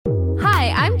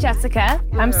I'm Jessica.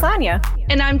 I'm Sonia.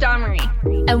 And I'm Dawn-Marie.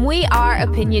 And we are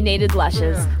Opinionated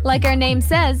Lushes. Like our name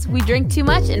says, we drink too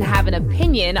much and have an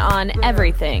opinion on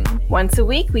everything. Once a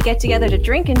week, we get together to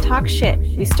drink and talk shit.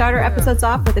 We start our episodes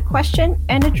off with a question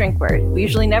and a drink word. We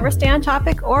usually never stay on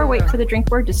topic or wait for the drink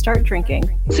word to start drinking.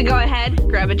 So go ahead,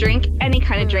 grab a drink, any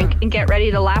kind of drink, and get ready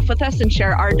to laugh with us and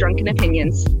share our drunken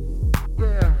opinions.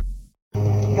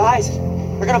 Guys,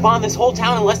 we're gonna bomb this whole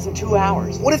town in less than 2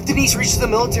 hours. What if Denise reaches the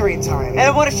military in time?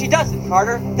 And what if she doesn't,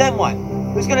 Carter? Then what?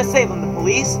 Who's gonna save them? The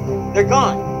police? They're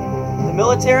gone. The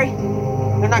military?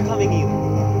 They're not coming either.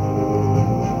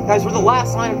 Guys, we're the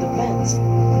last line of defense.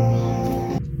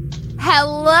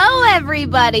 Hello,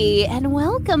 everybody, and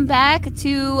welcome back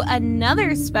to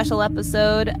another special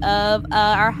episode of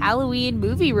our Halloween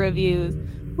movie reviews.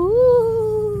 Ooh.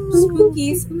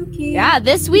 Spooky. Yeah,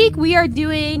 this week we are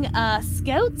doing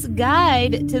Scout's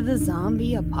Guide to the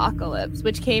Zombie Apocalypse,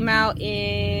 which came out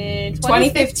in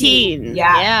 2015.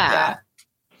 Yeah.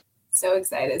 So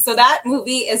excited. So that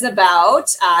movie is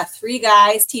about three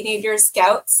guys, teenagers,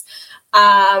 scouts.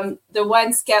 The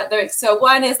one scout, so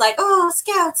one is like, oh,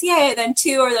 scouts, yay. Then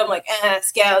two of them like,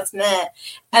 scouts, meh.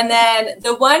 And then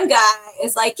the one guy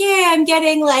is like, yeah, I'm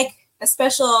getting like a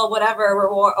special whatever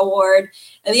award.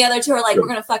 And the other two are like, we're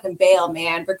going to fucking bail,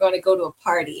 man. We're going to go to a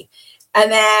party.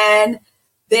 And then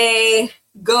they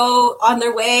go on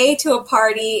their way to a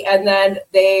party and then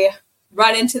they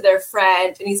run into their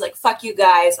friend and he's like, fuck you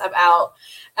guys, I'm out.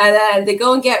 And then they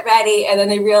go and get ready and then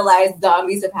they realize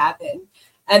zombies have happened.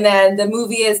 And then the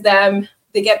movie is them,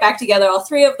 they get back together, all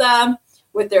three of them,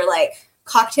 with their like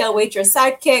cocktail waitress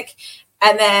sidekick.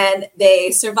 And then they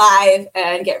survive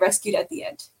and get rescued at the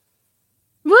end.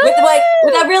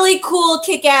 With a really cool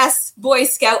kick-ass Boy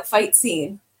Scout fight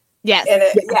scene. Yes.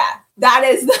 That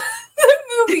is the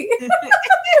movie.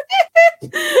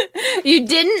 You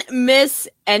didn't miss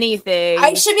anything.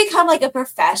 I should become like a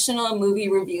professional movie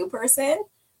review person.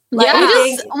 We'll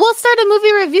start a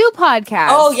movie review podcast.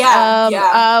 Oh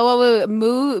yeah,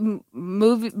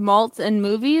 movie malts and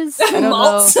movies.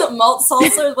 Malt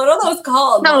salsas. What are those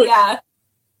called? No, yeah,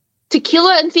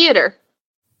 tequila and theater.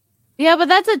 Yeah, but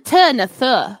that's a ton of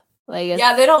like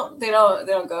yeah, they don't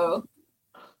go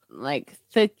like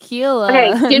tequila.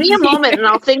 Okay, give me a moment and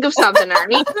I'll think of something,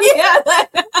 Ernie. Yeah.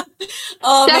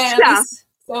 Oh Jessica, man,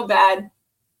 so bad.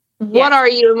 What are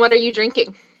you and what are you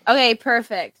drinking? Okay,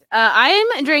 perfect.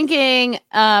 I'm drinking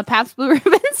Pabst Blue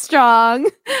Ribbon Strong.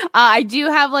 I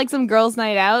do have like some girls'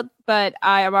 night out, but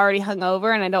I am already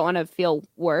hungover and I don't want to feel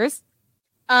worse.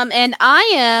 And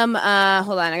I am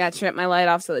hold on, I gotta turn my light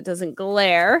off so it doesn't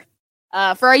glare.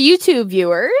 For our YouTube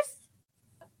viewers,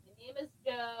 my name is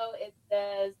Joe. It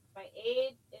says my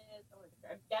age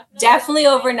is definitely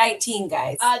over 19,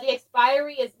 guys. The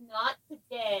expiry is not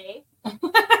today.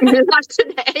 Not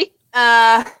today.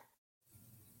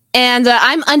 And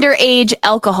I'm underage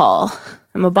alcohol.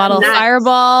 I'm a bottle of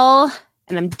Fireball,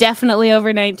 and I'm definitely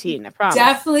over 19. I promise.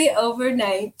 Definitely over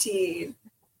 19.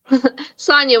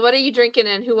 Sonia, what are you drinking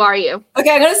and who are you?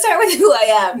 Okay, I'm going to start with who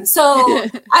I am. So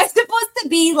I'm supposed to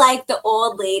be like the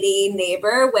old lady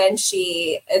neighbor when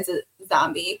she is a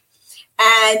zombie.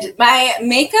 And my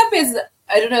makeup is,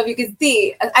 I don't know if you can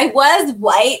see, I was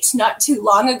white not too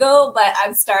long ago, but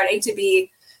I'm starting to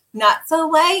be not so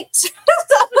white.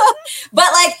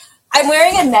 But like, I'm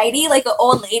wearing a nightie, like an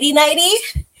old lady nightie.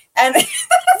 And it's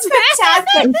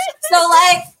fantastic. So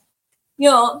like, you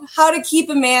know, how to keep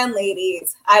a man,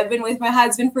 ladies. I've been with my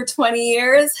husband for 20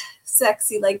 years.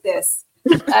 Sexy like this.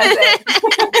 And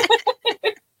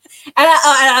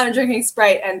I'm drinking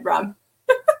Sprite and rum.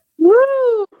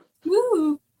 Woo!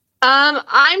 Woo!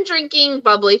 I'm drinking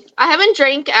bubbly. I haven't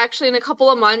drank actually in a couple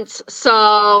of months,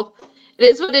 so it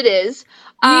is what it is.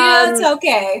 Yeah, it's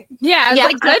okay. Yeah,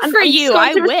 like good for you.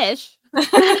 I wish. And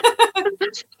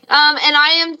I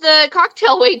am the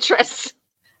cocktail waitress.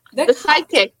 The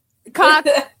sidekick.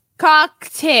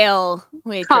 Cocktail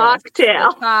waitress.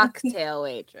 Cocktail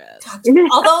waitress.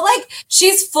 Although, like,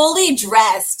 she's fully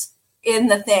dressed in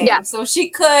the thing. Yeah. So she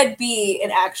could be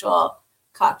an actual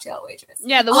cocktail waitress.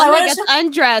 Yeah, the one that gets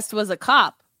undressed was a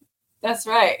cop. That's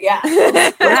right. Yeah.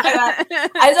 I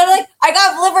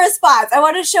got liver spots. I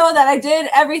want to show that I did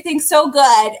everything so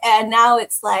good, and now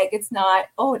it's like it's not.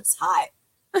 Oh, it's hot.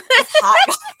 It's hot,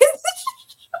 guys.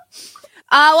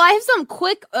 Well, I have some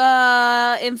quick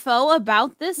info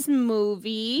about this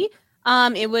movie.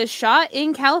 It was shot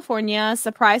in California.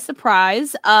 Surprise,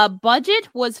 surprise. Budget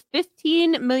was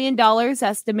 $15 million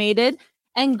estimated,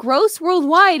 and gross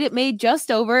worldwide it made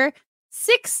just over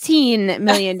 $16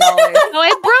 million. So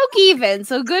it broke even.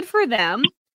 So good for them.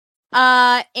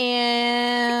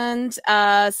 And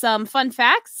some fun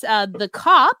facts. The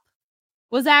cop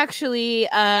was actually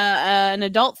an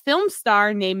adult film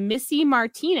star named Missy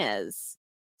Martinez.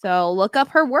 So look up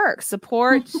her work.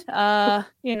 Support,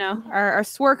 our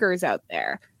sworkers out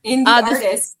there. Indie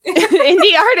artists.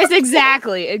 Indie artists,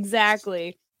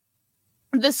 exactly.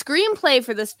 The screenplay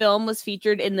for this film was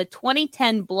featured in the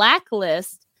 2010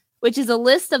 Blacklist, which is a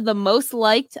list of the most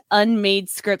liked unmade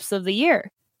scripts of the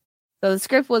year. So the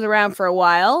script was around for a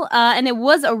while, and it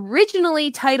was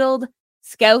originally titled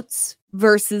Scouts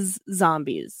versus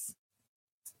Zombies.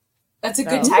 That's a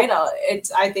good title.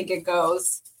 I think it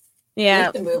goes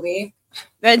with the movie.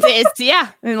 It's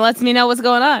it lets me know what's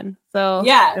going on. So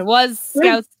yeah, it was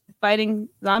Scouts fighting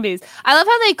zombies. I love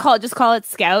how they call it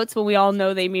Scouts when we all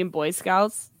know they mean Boy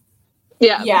Scouts.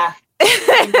 Yeah.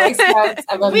 Boy Scouts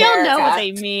of America. We all know what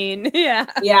they mean. Yeah.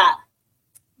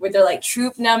 With their like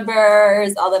troop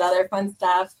numbers, all that other fun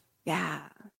stuff. Yeah.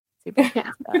 Super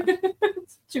fun stuff.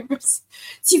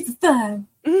 super fun.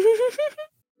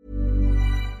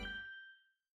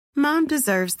 Mom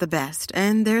deserves the best,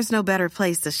 and there's no better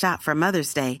place to shop for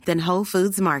Mother's Day than Whole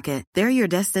Foods Market. They're your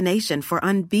destination for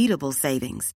unbeatable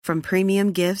savings, from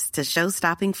premium gifts to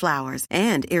show-stopping flowers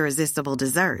and irresistible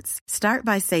desserts. Start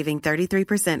by saving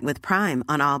 33% with Prime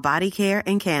on all body care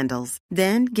and candles.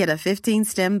 Then get a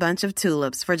 15-stem bunch of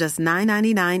tulips for just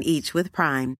 $9.99 each with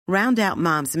Prime. Round out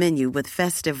Mom's menu with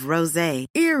festive rosé,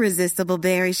 irresistible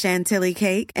berry chantilly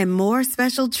cake, and more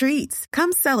special treats.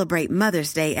 Come celebrate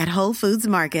Mother's Day at Whole Foods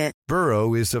Market.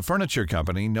 Burrow is a furniture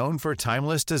company known for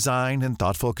timeless design and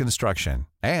thoughtful construction,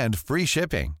 and free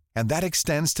shipping, and that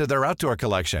extends to their outdoor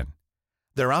collection.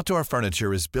 Their outdoor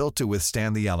furniture is built to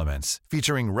withstand the elements,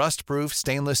 featuring rust-proof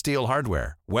stainless steel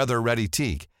hardware, weather-ready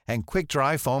teak, and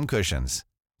quick-dry foam cushions.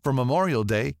 For Memorial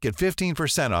Day, get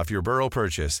 15% off your Burrow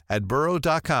purchase at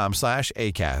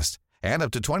burrow.com/acast, and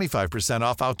up to 25%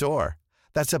 off outdoor.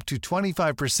 That's up to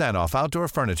 25% off outdoor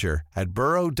furniture at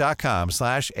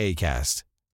burrow.com/acast.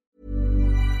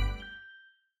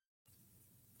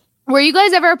 Were you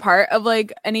guys ever a part of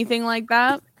like anything like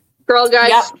that? Girl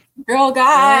Guides. Yep. Girl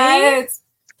Guides,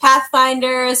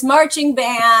 Pathfinders, marching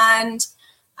band,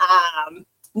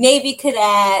 Navy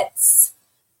cadets,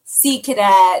 Sea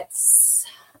cadets,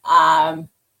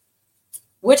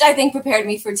 which I think prepared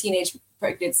me for teenage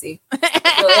pregnancy.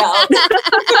 Really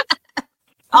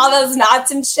all those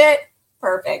knots and shit,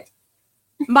 perfect.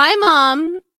 My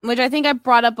mom, which I think I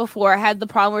brought up before, had the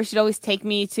problem where she'd always take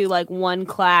me to like one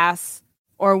class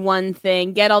or one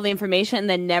thing, get all the information, and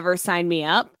then never sign me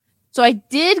up. So I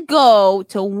did go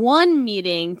to one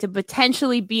meeting to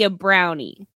potentially be a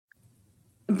brownie,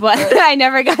 but I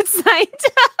never got signed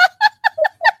up.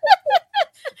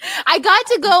 I got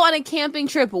to go on a camping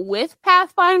trip with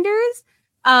Pathfinders.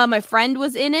 My friend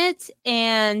was in it,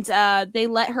 and they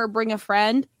let her bring a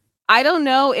friend. I don't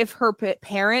know if her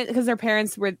parent, because their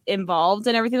parents were involved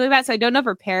and everything like that, so I don't know if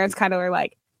her parents kind of were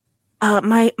like,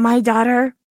 my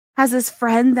daughter has this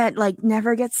friend that like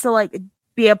never gets to like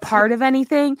be a part of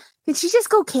anything. Can she just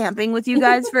go camping with you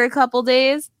guys for a couple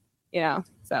days? So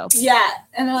yeah,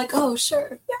 and they're like, oh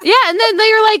sure, yeah, and then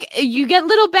they were like, you get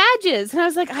little badges, and I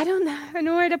was like, I don't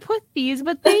know where to put these,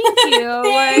 but thank you.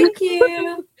 Thank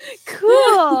you.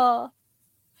 Cool.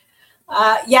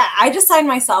 I just signed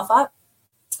myself up.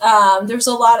 There's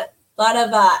a lot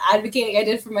of advocating I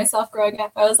did for myself growing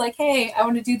up. I was like, hey, I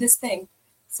want to do this thing.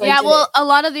 So a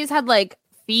lot of these had like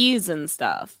fees and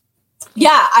stuff.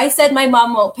 Yeah, I said my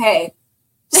mom won't pay.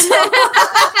 So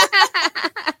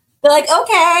they're like,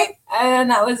 okay,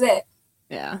 and that was it.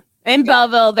 Yeah, in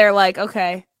Belleville, they're like,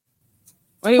 okay,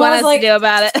 what do you want us to do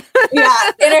about it?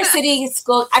 Yeah, inner city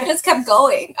school. I just kept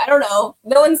going. I don't know.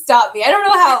 No one stopped me. I don't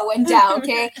know how it went down.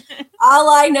 Okay,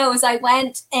 all I know is I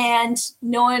went and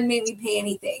no one made me pay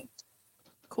anything.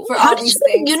 Cool. For How all did these you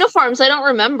get things. uniforms? I don't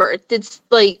remember. Did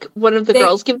like one of the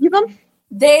girls give you them?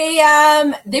 They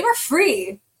were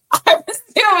free. I'm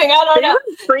assuming. I don't know.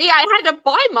 Free. I had to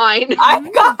buy mine.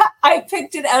 I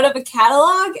picked it out of a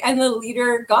catalog, and the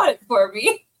leader got it for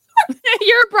me.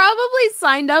 You're probably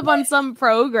signed up on some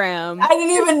program. I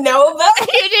didn't even know about it.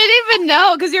 You didn't even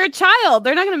know because you're a child.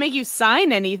 They're not going to make you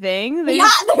sign anything. They're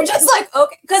just like,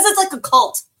 okay, because it's like a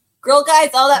cult. Girl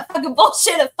Guides, all that fucking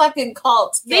bullshit, a fucking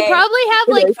cult. They probably have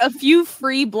like a few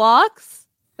free blocks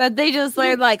that they just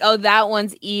like, oh, that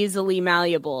one's easily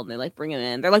malleable, and they like bring it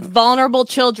in. They're like vulnerable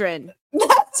children.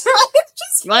 That's right.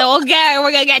 Just like, okay,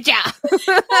 we're gonna get ya.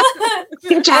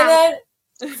 And then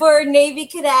for Navy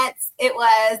cadets, it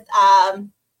was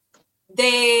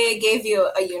they gave you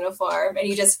a uniform, and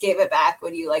you just gave it back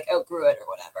when you like outgrew it or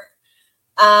whatever.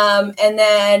 And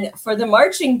then for the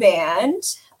marching band,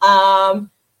 I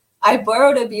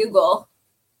borrowed a bugle.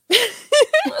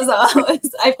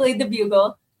 I played the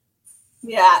bugle.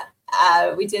 Yeah.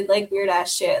 We did like weird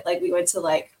ass shit. Like we went to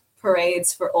like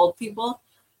parades for old people.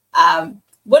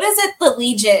 What is it? The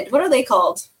Legion. What are they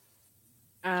called?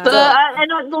 I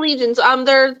know the Legions.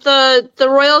 They're the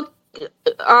Royal.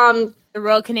 The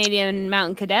Royal Canadian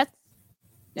Mountain Cadets.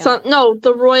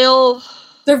 The Royal.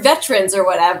 They're veterans or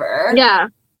whatever. Yeah.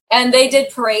 And they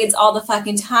did parades all the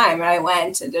fucking time. And I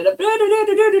went and did a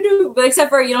but except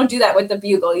for you don't do that with the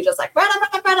bugle. You just like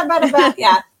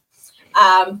yeah.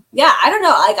 Yeah, I don't know.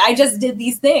 Like I just did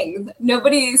these things.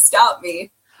 Nobody stopped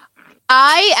me.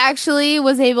 I actually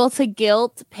was able to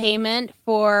guilt payment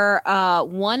for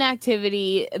one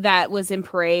activity that was in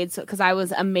parades because I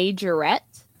was a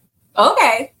majorette.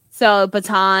 Okay. So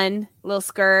baton, little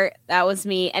skirt, that was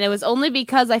me. And it was only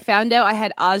because I found out I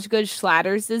had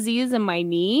Osgood-Schlatter's disease in my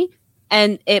knee.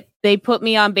 And they put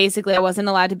me on basically I wasn't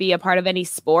allowed to be a part of any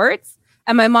sports.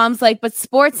 And my mom's like, but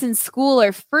sports in school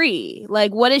are free.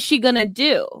 Like, what is she going to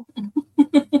do?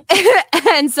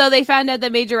 And so they found out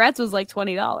that majorettes was like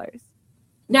 $20.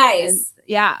 Nice. And,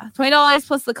 yeah. $20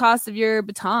 plus the cost of your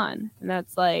baton. And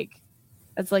that's like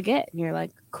it. And you're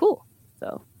like, cool.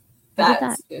 So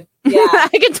that's good. Yeah. I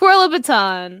can twirl a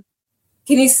baton.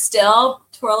 Can you still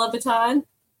twirl a baton?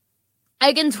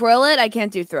 I can twirl it. I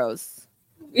can't do throws.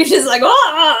 You're just like,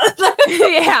 oh.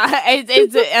 Yeah.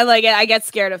 It's like I get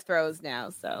scared of throws now.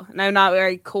 So, and I'm not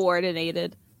very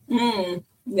coordinated.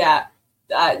 Yeah.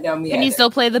 No, me. Can either. you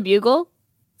still play the bugle?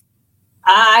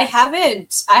 I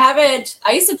haven't.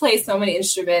 I used to play so many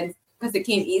instruments because it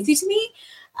came easy to me.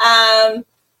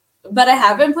 But I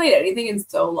haven't played anything in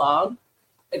so long.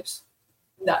 It's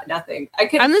nothing.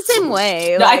 I'm the same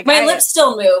way. No, my lips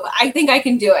still move. I think I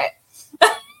can do it.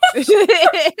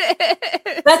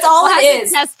 That's all it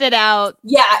is. Test it out.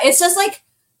 Yeah, it's just like,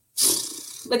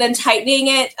 but then tightening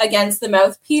it against the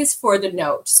mouthpiece for the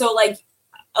note. So like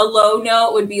a low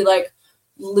note would be like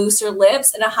looser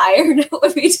lips and a higher note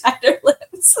would be tighter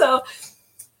lips. So,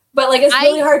 but like it's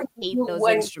really hard to hate those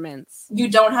instruments. You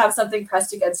don't have something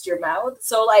pressed against your mouth.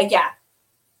 So like, yeah,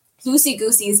 loosey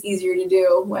goosey is easier to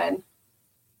do when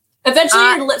eventually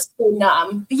your lips go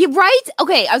numb. You right?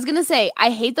 Okay, I was gonna say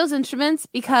I hate those instruments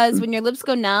because when your lips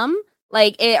go numb,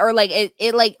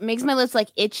 it like makes my lips like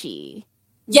itchy.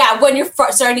 Yeah, when you're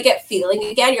starting to get feeling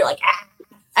again, you're like, ah.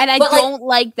 And I don't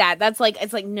like that. That's like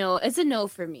it's a no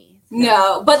for me.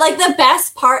 No, but like the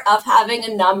best part of having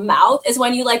a numb mouth is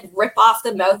when you like rip off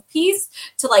the mouthpiece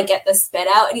to like get the spit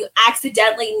out and you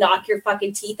accidentally knock your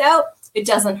fucking teeth out. It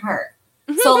doesn't hurt.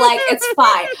 So like it's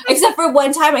fine. Except for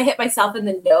one time I hit myself in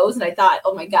the nose and I thought,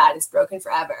 oh my God, it's broken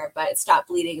forever. But it stopped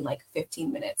bleeding in like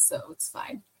 15 minutes, so it's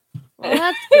fine. Well,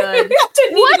 that's good.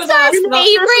 What's our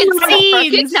favorite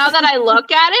scenes? Now that I look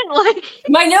at it, like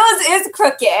my nose is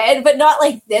crooked, but not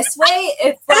like this way.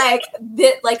 It's like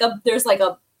there's like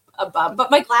a bump, but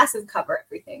my glasses cover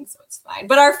everything, so it's fine.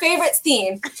 But our favorite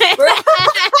scene.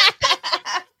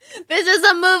 This is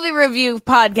a movie review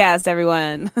podcast,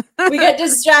 everyone. We get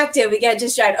distracted.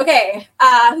 Okay,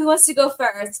 who wants to go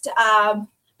first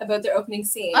about their opening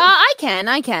scene? I can.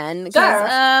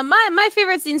 Sure. My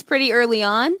favorite scene's pretty early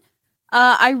on.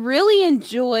 I really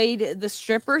enjoyed the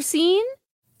stripper scene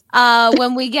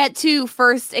when we get to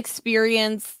first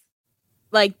experience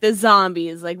like the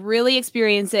zombies, like really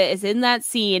experience it is in that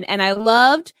scene. And I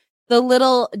loved the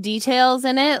little details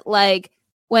in it, like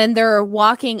when they're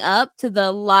walking up to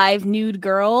the live nude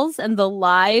girls and the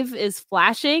live is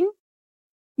flashing.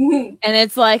 And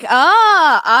it's like,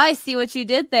 I see what you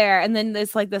did there. And then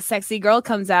this like the sexy girl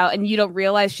comes out and you don't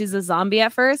realize she's a zombie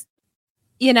at first.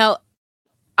 You know,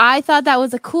 I thought that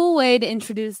was a cool way to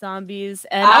introduce zombies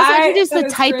and also introduce the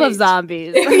type of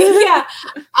zombies. Yeah.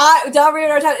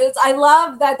 I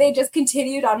love that they just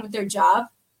continued on with their job.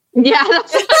 Yeah.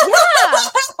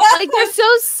 Like they're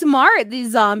so smart,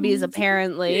 these zombies,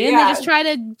 apparently. And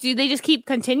they just keep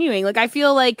continuing. Like I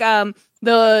feel like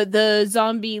the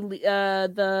zombie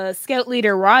the scout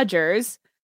leader Rogers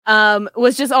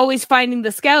was just always finding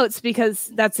the scouts because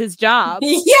that's his job.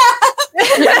 Yeah.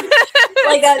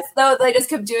 Like they just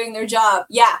kept doing their job.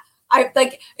 Yeah.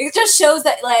 It just shows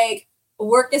that like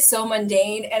work is so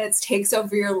mundane and it takes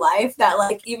over your life that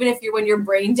like even if when you're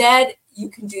brain dead, you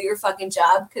can do your fucking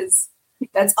job because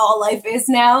that's all life is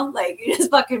now. Like you just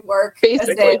fucking work.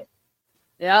 Basically.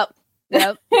 Yep.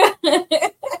 But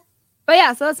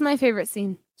yeah, so that's my favorite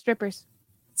scene. Strippers.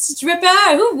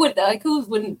 Stripper. Who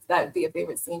wouldn't that be a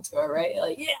favorite scene to her, right?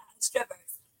 Like, yeah, strippers.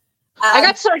 I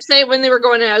got so excited when they were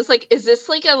going in. I was like, is this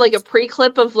like a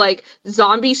pre-clip of like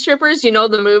zombie strippers? You know,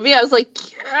 the movie? I was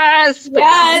like, yes.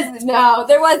 Yes. No,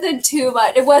 there wasn't too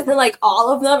much. It wasn't like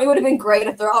all of them. It would have been great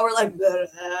if they all were like,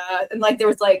 and like there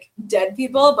was like dead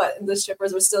people, but the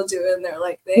strippers were still doing their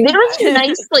like thing. There was a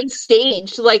nice like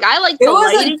stage. Like I like the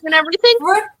lighting and everything.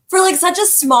 For like such a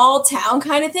small town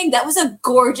kind of thing, that was a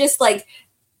gorgeous like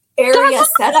area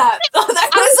setup.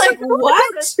 That was like,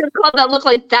 what? That looked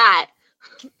like that.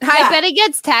 I bet it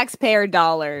gets taxpayer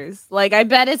dollars. Like, I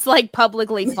bet it's like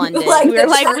publicly funded. Like We're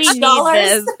like, we need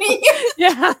dollars. this.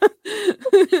 Yeah.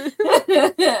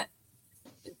 Do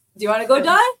you want to go,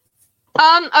 Dawn?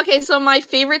 Okay, so my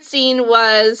favorite scene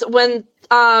was when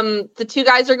the two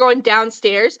guys are going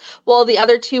downstairs while the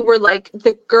other two were like,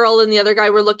 the girl and the other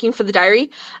guy were looking for the diary.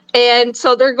 And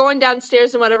so they're going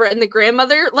downstairs and whatever, and the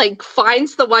grandmother like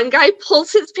finds the one guy,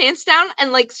 pulls his pants down,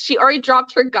 and like she already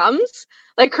dropped her gums.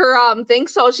 Like her thing,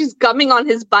 so she's gumming on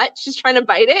his butt. She's trying to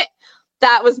bite it.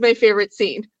 That was my favorite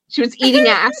scene. She was eating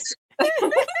ass. Way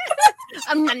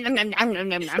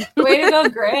to go,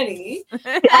 Granny.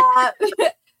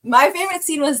 My favorite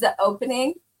scene was the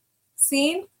opening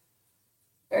scene.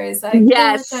 Where it's like,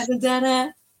 yes. Black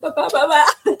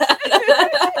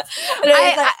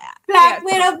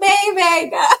Widow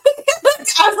baby.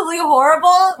 Absolutely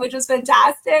horrible, which was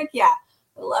fantastic. Yeah.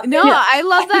 I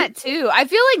love that too. I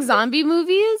feel like zombie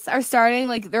movies are starting,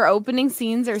 like their opening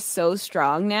scenes are so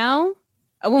strong now.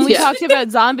 When we talked about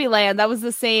Zombieland, that was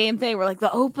the same thing. We're like,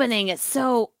 the opening is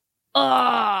so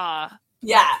yeah.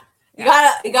 You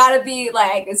gotta be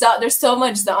like, there's so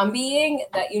much zombieing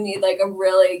that you need like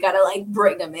gotta like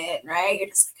bring them in, right? You're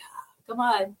just like, oh, come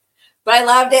on. But I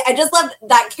loved it. I just loved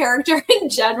that character in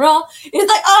general. He's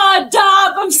like, oh,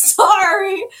 Dom, I'm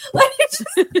sorry. Like, just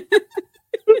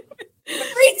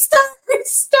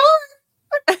restart.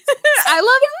 I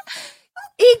love it.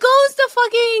 He goes to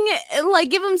fucking like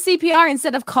give him CPR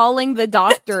instead of calling the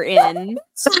doctor in.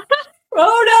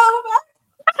 Oh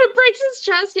no! It breaks his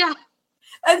chest. Yeah,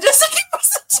 and just like he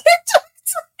was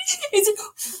he's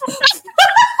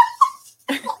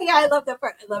yeah, I love that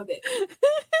part. I loved it.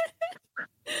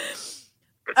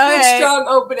 Good strong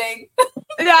opening.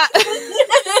 Yeah.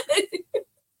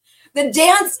 The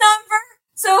dance number,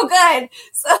 so good.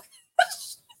 So.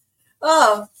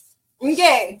 Oh,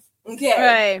 okay.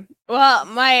 Right. Well,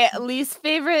 my least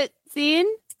favorite scene,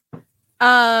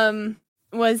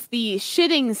 was the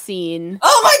shitting scene.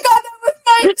 Oh my god, that was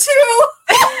mine too.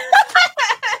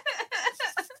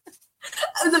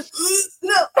 I was like,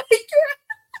 no, I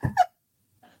can't.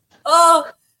 Oh,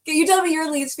 can you tell me your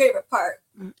least favorite part?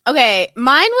 Okay,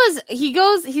 mine was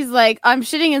he's like, I'm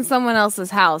shitting in someone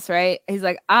else's house, right? He's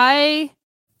like, I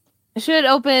should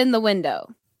open the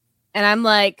window, and I'm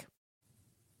like,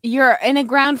 you're in a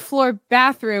ground floor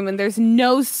bathroom and there's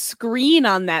no screen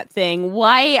on that thing.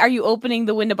 Why are you opening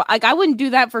the window? Like, I wouldn't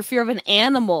do that for fear of an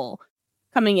animal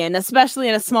coming in, especially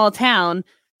in a small town.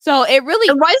 So it really.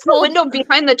 And why is the window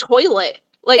behind the toilet?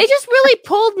 Like, it just really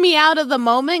pulled me out of the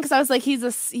moment because I was like, he's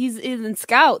in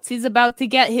Scouts. He's about to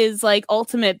get his like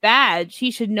ultimate badge.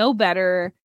 He should know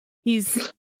better. He's,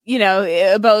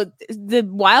 about the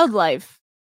wildlife.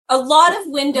 A lot of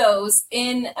windows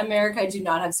in America do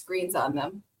not have screens on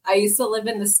them. I used to live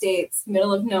in the States,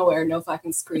 middle of nowhere, no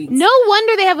fucking screens. No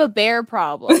wonder they have a bear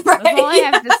problem. Right? That's all I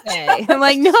have to say. I'm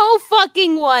like, no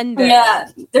fucking wonder.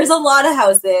 Yeah, there's a lot of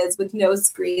houses with no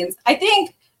screens. I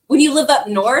think when you live up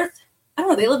north, I don't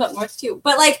know, they live up north too,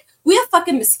 but like we have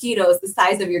fucking mosquitoes the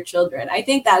size of your children. I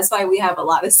think that's why we have a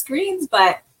lot of screens,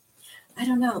 but I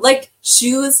don't know. Like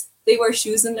shoes, they wear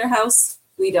shoes in their house.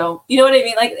 We don't. You know what I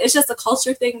mean? Like it's just a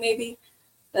culture thing, maybe.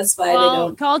 That's why they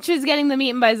don't. Culture's getting them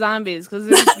eaten by zombies because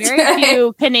there's very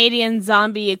few Canadian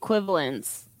zombie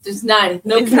equivalents. There's none.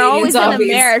 No They're Canadian always zombies.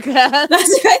 in America.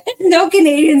 That's right. No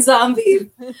Canadian zombies.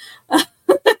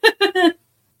 What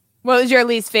was your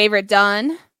least favorite,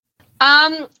 Dawn?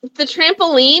 The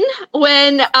trampoline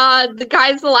when the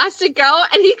guy's the last to go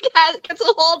and he gets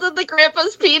a hold of the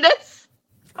grandpa's penis.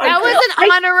 That was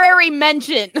an honorary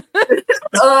mention.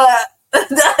 That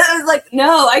was like,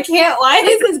 no, I can't. Why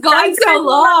is this going so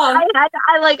long?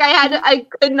 I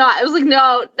could not. I was like,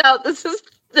 no, this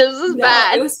is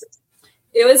bad.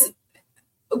 It was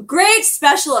great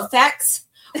special effects,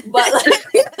 but like,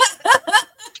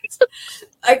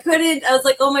 I couldn't. I was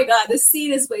like, oh my god, this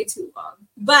scene is way too long.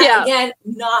 But again,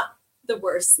 not the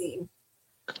worst scene.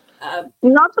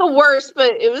 Not the worst,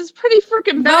 but it was pretty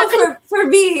freaking bad. No, for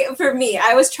me,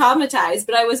 I was traumatized,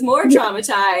 but I was more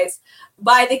traumatized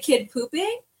by the kid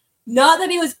pooping. Not that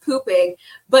he was pooping,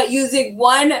 but using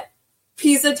one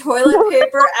piece of toilet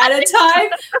paper at a time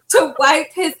to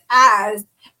wipe his ass.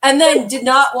 and then did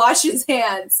not wash his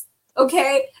hands.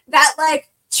 Okay, that like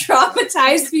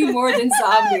traumatized me more than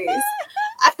zombies.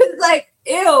 I was like,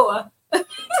 ew.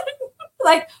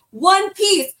 Like one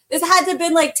piece. This had to have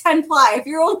been like 10 ply. If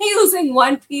you're only using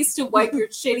one piece to wipe your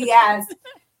shitty ass,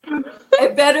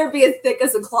 it better be as thick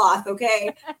as a cloth,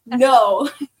 okay? No.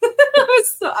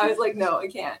 I was like, no, I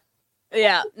can't.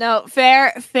 Yeah, no,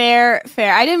 fair.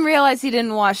 I didn't realize he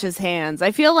didn't wash his hands.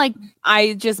 I feel like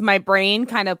my brain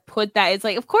kind of put that. It's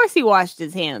like, of course he washed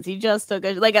his hands. He just took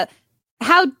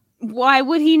why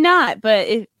would he not? But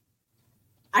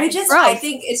I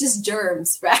think it's just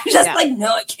germs, right? I'm just like,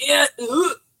 no, I can't.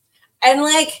 Ugh. And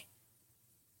like,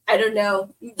 I don't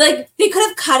know. Like, they could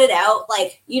have cut it out,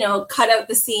 like, you know, cut out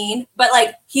the scene. But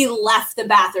like, he left the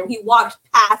bathroom. He walked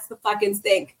past the fucking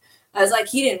sink. I was like,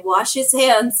 he didn't wash his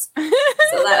hands. So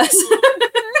that was...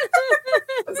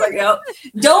 I was like, no.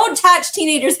 Don't touch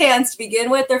teenagers' hands to begin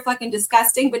with. They're fucking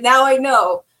disgusting. But now I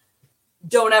know.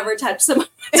 Don't ever touch someone.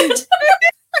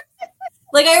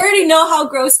 Like, I already know how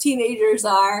gross teenagers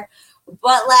are.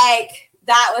 But like,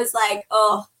 that was like,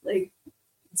 oh, like,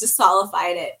 just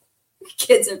solidified it.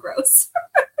 Kids are gross.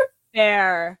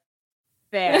 Fair.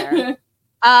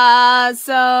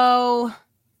 So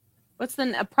what's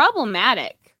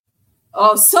problematic?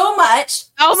 Oh, so much.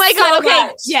 Oh my God. Okay.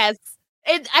 Much. Yes.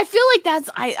 I feel like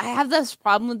I have this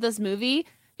problem with this movie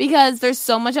because there's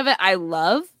so much of it I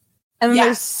love. And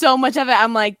there's so much of it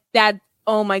I'm like,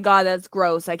 oh my God, that's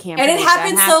gross. I can't. And it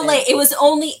happened so late. It was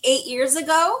only 8 years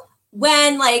ago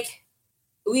when like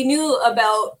we knew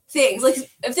about things. Like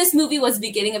if this movie was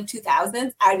beginning of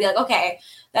 2000s, I'd be like, okay,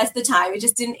 that's the time. It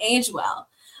just didn't age well.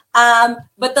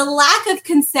 But the lack of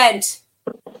consent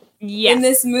in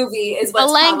this movie is what's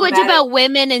the language about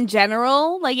women in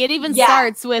general. Like it even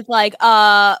starts with like,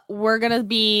 we're gonna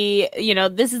be, you know,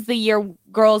 this is the year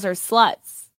girls are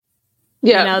sluts.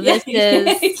 Yeah, you know, this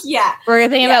is we're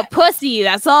thinking about pussy.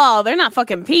 That's all. They're not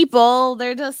fucking people.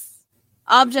 They're just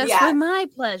objects for my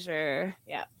pleasure.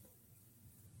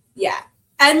 Yeah,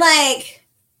 and like,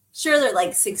 sure, they're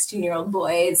like 16-year-old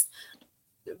boys,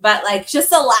 but like,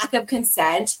 just a lack of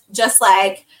consent. Just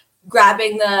like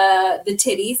grabbing the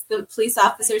titties, the police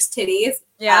officer's titties.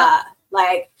 Yeah,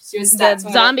 like she was the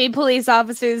zombie police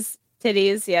officer's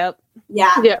titties. Yep.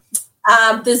 Yeah.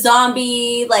 The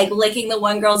zombie like licking the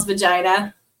one girl's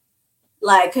vagina,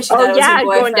 like because she thought it was her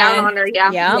boyfriend. Going down on her.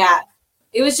 Yeah.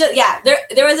 It was just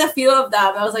There was a few of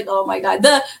them. I was like, oh my God,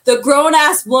 the grown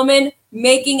ass woman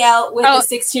making out with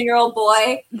the 16-year-old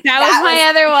boy. That was my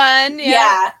other one.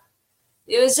 Yeah.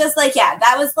 It was just like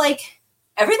that was like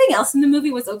everything else in the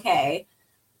movie was okay.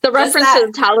 The reference to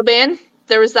the Taliban.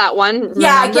 There was that one. Remember?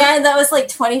 Yeah, again, that was like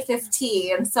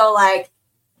 2015. So like,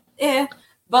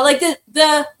 but like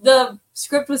the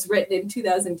script was written in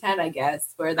 2010, I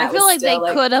guess. Where that I feel like they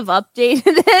could have updated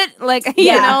it. Like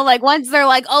you know, like once they're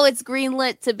like, oh, it's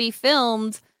greenlit to be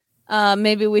filmed,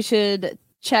 maybe we should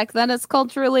check that it's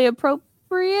culturally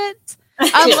appropriate.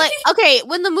 Like okay,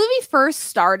 when the movie first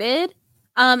started,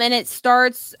 and it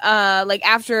starts like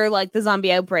after like the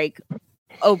zombie outbreak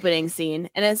opening scene,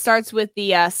 and it starts with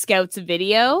the scouts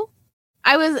video.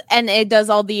 And it does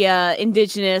all the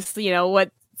indigenous, you know,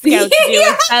 what scouts do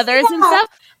with feathers and stuff.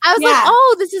 I was like,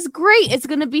 oh, this is great. It's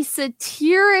gonna be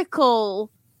satirical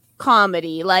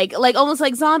comedy, like almost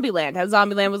like Zombieland. How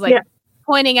Zombieland was like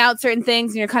pointing out certain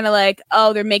things, and you're kind of like,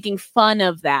 oh, they're making fun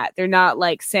of that. They're not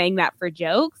like saying that for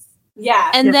jokes.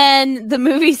 Yeah. And then the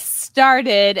movie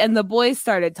started, and the boys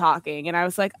started talking, and I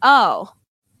was like, oh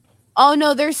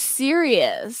no, they're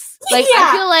serious. Like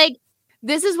I feel like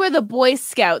this is where the Boy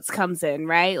Scouts comes in,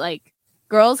 right? Like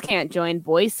girls can't join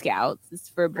Boy Scouts. It's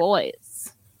for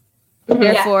boys.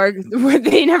 Therefore,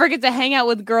 they never get to hang out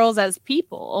with girls as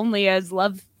people, only as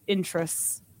love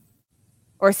interests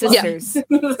or sisters.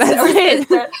 Or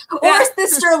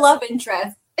sister love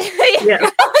interest.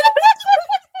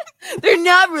 They're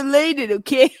not related,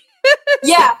 okay?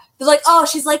 They're like, oh,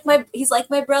 he's like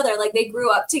my brother. Like they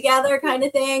grew up together, kind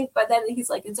of thing. But then he's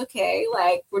like, it's okay.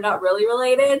 Like we're not really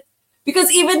related,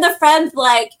 because even the friend's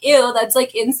like, ew, that's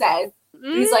like incest.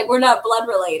 He's like, we're not blood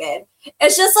related.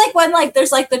 It's just like when like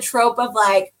there's like the trope of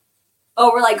like,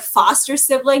 oh, we're like foster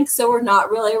siblings, so we're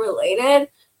not really related.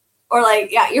 Or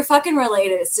like, yeah, you're fucking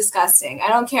related. It's disgusting. I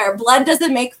don't care. Blood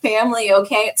doesn't make family,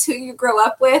 okay? It's who you grow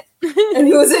up with and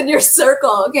who's in your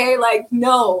circle, okay? Like,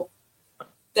 no.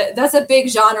 That's a big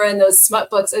genre in those smut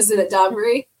books, isn't it,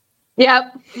 Dombury?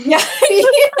 Yep. Yeah.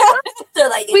 They're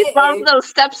like, we love those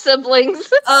step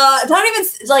siblings. Not even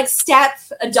like step,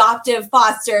 adoptive,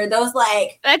 foster. Those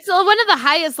like that's one of the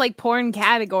highest like porn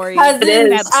categories.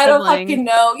 Cousins, I don't fucking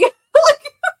know.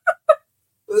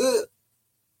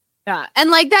 Yeah,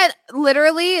 and like that,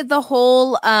 literally the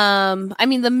whole. I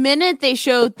mean, the minute they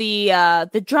showed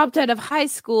the dropped out of high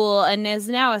school and is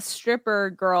now a stripper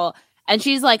girl, and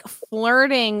she's like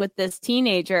flirting with this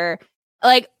teenager.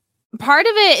 Like, part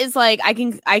of it is like I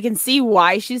can see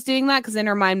why she's doing that, because in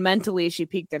her mind, mentally, she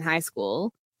peaked in high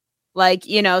school. Like,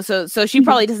 you know, so she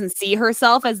probably doesn't see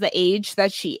herself as the age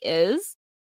that she is,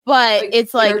 but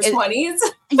it's like her 20s.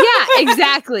 Yeah,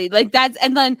 exactly. Like that's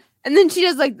and then she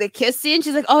does like the kiss scene.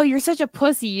 She's like, "Oh, you're such a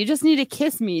pussy. You just need to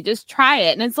kiss me. Just try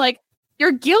it." And it's like,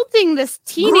 you're guilting this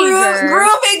teenager,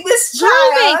 grooming this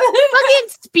child, fucking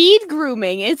speed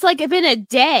grooming. It's like been a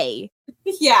day.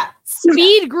 Yeah,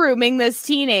 speed grooming this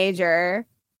teenager.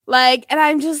 Like, and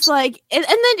I'm just like, and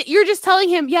then you're just telling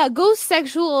him, yeah, go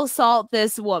sexual assault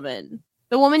this woman.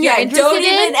 The woman you're interested in. Don't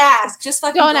even ask. Just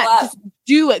fucking go up. Just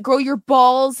do it. Grow your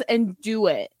balls and do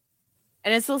it.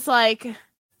 And it's just like,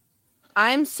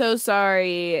 I'm so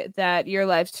sorry that your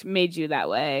life made you that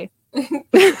way.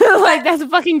 Like, that's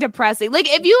fucking depressing. Like,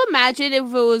 if you imagine if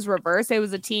it was reversed, it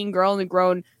was a teen girl and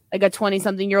grown like a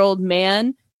 20-something-year-old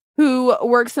man who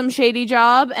works some shady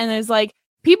job, and is like,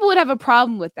 people would have a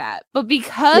problem with that. But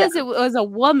because it was a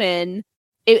woman,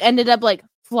 it ended up like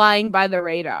flying by the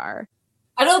radar.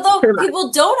 I don't know.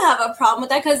 People don't have a problem with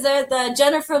that, because the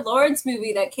Jennifer Lawrence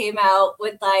movie that came out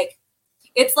with like,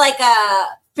 it's like a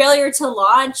failure to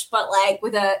launch, but like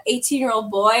with a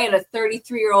 18-year-old boy and a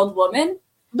 33-year-old woman.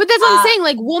 But that's what I'm saying.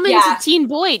 Like, woman to teen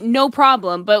boy, no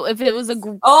problem. But if it was a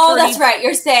that's right.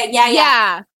 You're saying,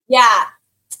 yeah.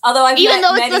 Although even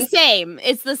though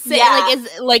it's the same.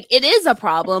 Like it is a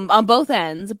problem on both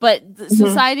ends. But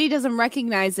society doesn't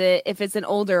recognize it if it's an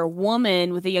older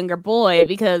woman with a younger boy,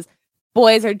 because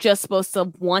boys are just supposed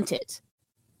to want it.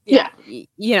 Yeah.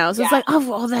 You know, so it's like, oh,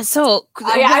 well, that's so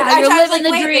you're living the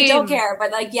dream. They don't care,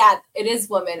 but like, yeah, it is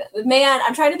woman. Man,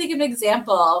 I'm trying to think of an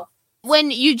example.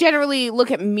 When you generally look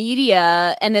at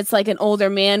media and it's like an older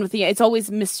man with it's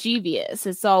always mischievous.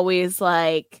 It's always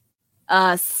like,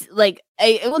 well,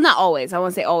 not always. I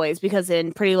won't say always, because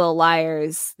in Pretty Little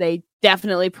Liars, they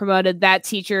definitely promoted that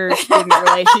teacher-student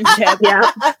relationship. Yeah.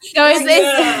 So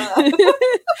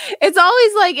it's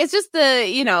always like, it's just the,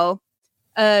 you know,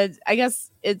 I guess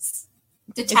it's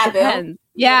the taboo.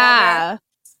 Yeah.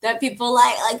 That people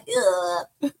like,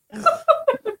 ugh.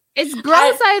 It's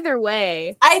gross either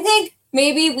way. I think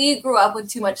maybe we grew up with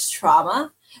too much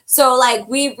trauma. So like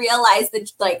we realized that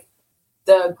like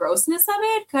the grossness of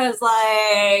it, because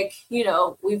like, you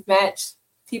know, we've met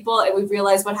people and we've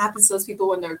realized what happens to those people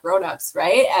when they're grown-ups,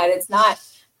 right? And it's not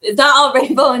all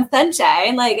rainbow and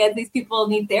sunshine. Like, and these people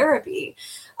need therapy.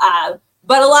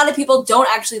 But a lot of people don't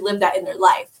actually live that in their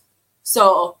life.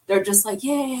 So they're just like,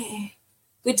 yay,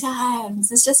 good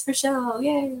times. It's just for show.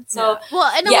 Yay. So,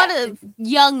 well, and a lot of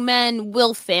young men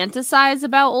will fantasize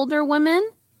about older women,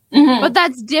 but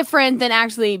that's different than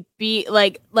actually be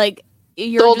like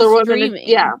you're older just dreaming.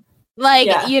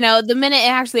 You know, the minute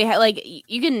it actually like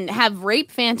you can have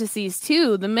rape fantasies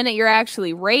too. The minute you're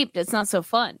actually raped, it's not so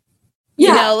fun. You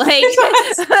know, like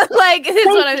like it's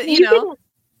what I, you know.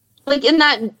 Like in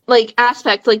that like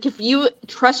aspect, like if you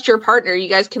trust your partner, you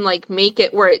guys can like make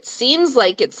it where it seems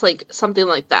like it's like something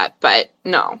like that, but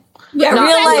no. Yeah,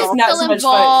 real life not so much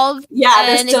fun. Yeah,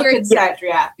 there's still consent.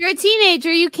 Yeah, you're a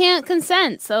teenager, you can't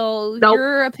consent, so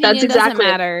your opinion doesn't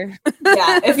matter.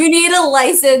 Yeah, if you need a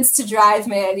license to drive,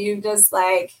 man, you just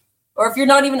like, or if you're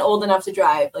not even old enough to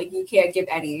drive, like you can't give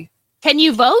any. Can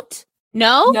you vote?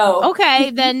 No. No.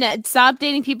 Okay, then stop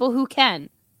dating people who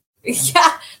can.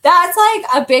 Yeah, that's like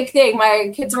a big thing.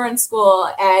 My kids were in school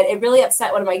and it really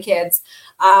upset one of my kids.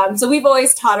 So we've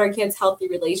always taught our kids healthy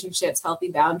relationships, healthy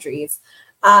boundaries.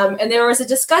 And there was a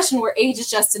discussion where age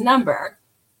is just a number.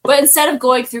 But instead of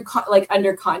going through like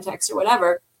under context or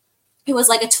whatever, it was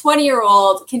like a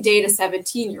 20-year-old can date a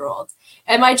 17-year-old.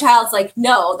 And my child's like,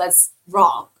 no, that's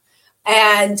wrong.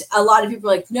 And a lot of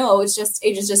people are like, no, it's just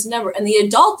age is just a number. And the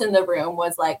adult in the room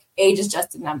was like, age is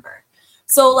just a number.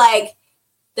 So like,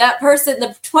 that person, the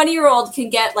 20-year-old can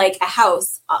get like a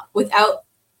house without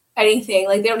anything.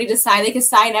 Like they don't need to sign. They can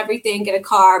sign everything, get a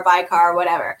car, buy a car,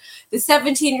 whatever. The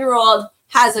 17-year-old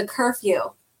has a curfew,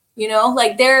 you know,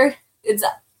 like there's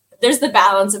the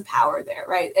balance of power there.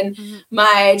 Right. And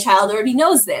my child already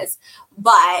knows this,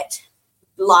 but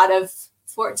a lot of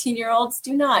 14-year-olds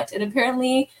do not. And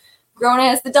apparently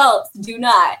grown-ass adults do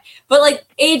not. But like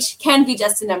age can be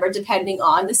just a number depending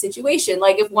on the situation.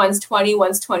 Like if one's 20,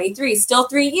 one's 23, still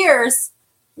 3 years,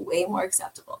 way more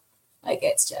acceptable. Like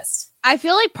it's just. I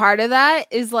feel like part of that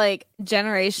is like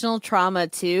generational trauma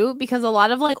too, because a lot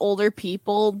of like older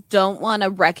people don't want to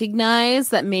recognize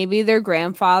that maybe their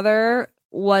grandfather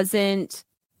wasn't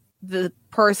the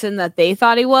person that they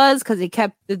thought he was because he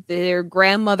kept their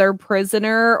grandmother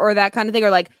prisoner or that kind of thing,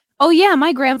 or like, oh yeah,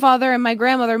 my grandfather and my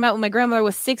grandmother met when my grandmother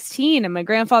was 16 and my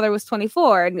grandfather was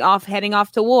 24 and heading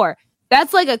off to war.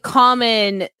 That's like a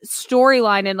common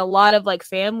storyline in a lot of like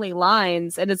family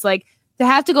lines. And it's like to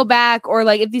have to go back, or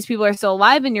like if these people are still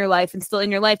alive in your life and still in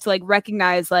your life, to like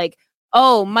recognize like,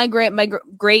 oh, my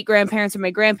great grandparents or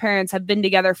my grandparents have been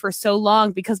together for so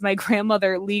long because my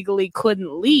grandmother legally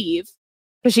couldn't leave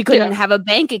because she couldn't have a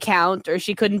bank account, or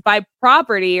she couldn't buy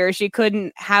property, or she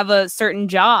couldn't have a certain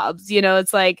jobs. You know,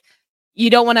 it's like you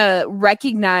don't want to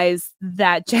recognize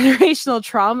that generational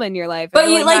trauma in your life. But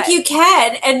you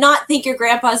can and not think your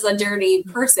grandpa's a dirty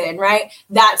person, right?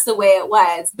 That's the way it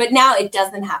was. But now it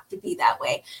doesn't have to be that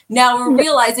way. Now we're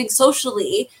realizing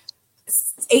socially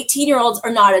 18-year-olds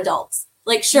are not adults.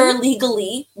 Like, sure,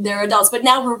 legally they're adults, but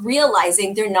now we're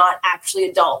realizing they're not actually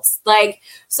adults. Like,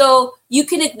 so you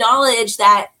can acknowledge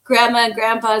that grandma and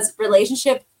grandpa's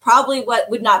relationship probably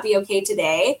would not be okay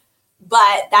today,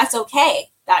 but that's okay.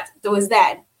 That was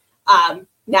then.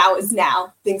 Now is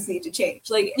now. Things need to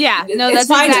change. Like, it's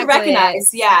fine exactly to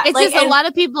recognize. Yeah, it's like, just a lot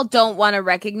of people don't want to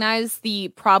recognize the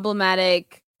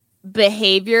problematic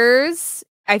behaviors,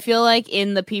 I feel like,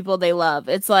 in the people they love.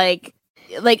 It's like,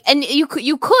 and you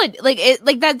could like it,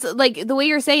 like that's like the way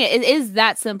you're saying it is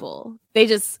that simple. They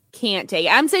just can't take it.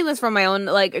 I'm saying this from my own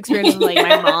like experience with like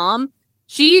my mom.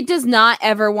 She does not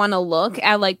ever want to look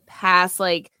at like past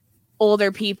like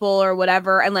older people or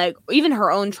whatever, and like even her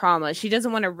own trauma. She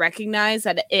doesn't want to recognize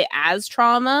that it as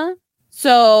trauma,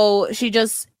 so she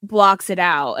just blocks it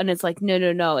out. And it's like,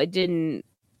 no, it didn't.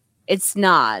 It's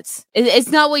not. It's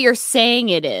not what you're saying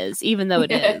it is, even though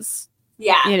it is.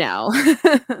 Yeah, you know.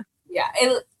 Yeah,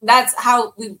 that's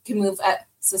how we can move at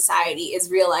society, is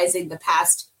realizing the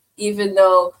past, even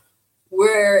though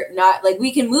we're not, like,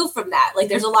 we can move from that. Like,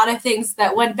 there's a lot of things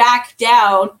that went back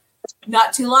down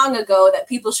not too long ago that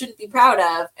people shouldn't be proud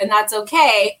of, and that's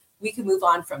okay. We can move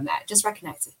on from that. Just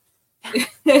recognize it.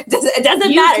 It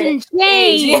doesn't matter. You can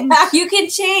change. Yeah, you can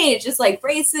change. Just like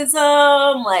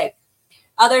racism, like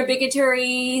other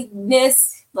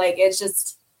bigotry-ness, like it's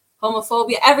just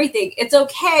homophobia, everything. It's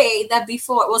okay that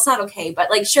before, well, it's not okay, but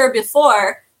like, sure,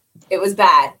 before it was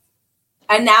bad.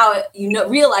 And now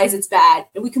realize it's bad,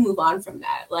 and we can move on from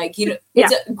that. Like,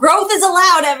 growth is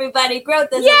allowed, everybody. Growth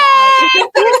is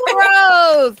allowed.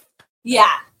 Growth.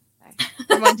 Yeah.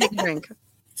 I want to take a drink.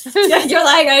 You're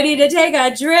like, I need to take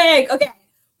a drink. Okay.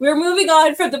 We're moving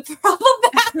on from the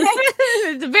problematic.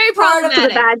 It's very problematic. To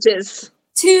the badges.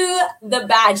 To the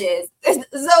badges.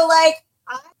 So, like,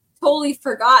 I totally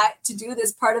forgot to do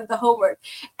this part of the homework.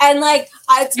 And, like,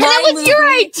 it's my movie. Your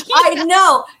idea. I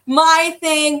know. My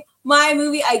thing. My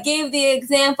movie, I gave the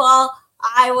example.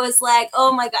 I was like,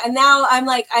 oh my God. And now I'm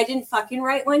like, I didn't fucking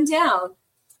write one down.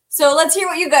 So let's hear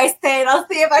what you guys say, and I'll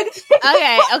see if I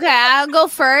can. Okay, I'll go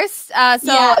first.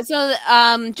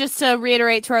 So just to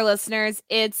reiterate to our listeners,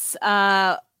 it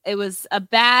was a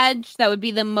badge that would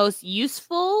be the most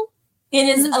useful.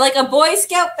 It is like a Boy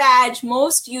Scout badge,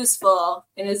 most useful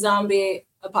in a zombie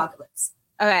apocalypse.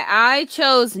 Okay, I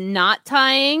chose not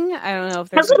tying. I don't know if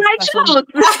there's. That's what I chose.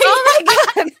 Oh my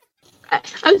God.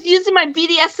 I was using my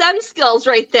BDSM skills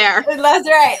right there. That's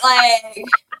right. Like,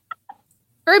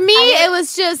 for me, it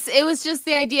was just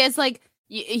the idea. It's like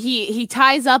he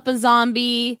ties up a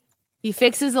zombie, he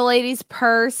fixes a lady's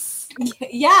purse.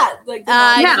 Yeah, like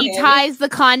he ties the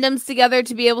condoms together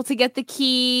to be able to get the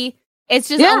key. It's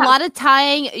just a lot of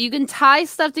tying. You can tie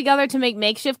stuff together to make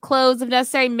makeshift clothes if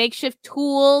necessary, makeshift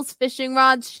tools, fishing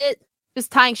rods, shit.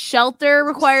 Just tying shelter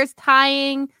requires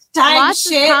tying. Lots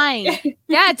of tying.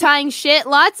 Yeah, tying shit.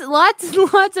 Lots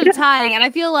of tying. And I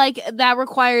feel like that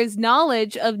requires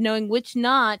knowledge of knowing which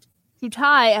knot to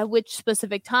tie at which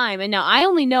specific time. And now I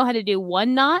only know how to do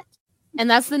one knot, and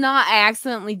that's the knot I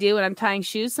accidentally do when I'm tying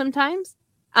shoes sometimes.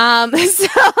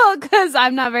 So because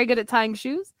I'm not very good at tying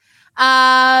shoes.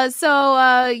 I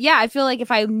feel like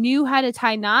if I knew how to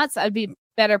tie knots, I'd be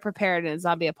better prepared in a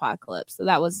zombie apocalypse. So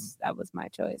that was my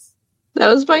choice. That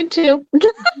was mine too.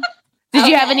 Did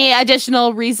you have any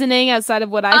additional reasoning outside of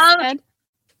what I said?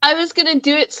 I was gonna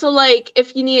do it so, like,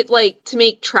 if you need, like, to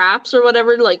make traps or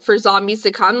whatever, like, for zombies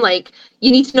to come, like,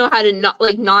 you need to know how to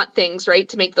knot things, right,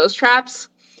 to make those traps.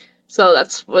 So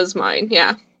was mine,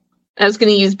 yeah. I was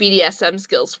gonna use BDSM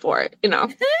skills for it, you know.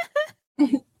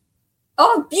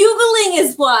 Oh, bugling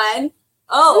is one.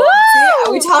 Oh,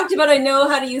 see, we talked about I know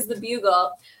how to use the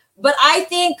bugle. But I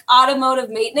think automotive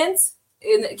maintenance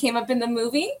came up in the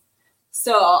movie.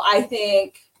 So I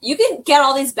think you can get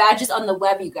all these badges on the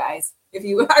web, you guys, if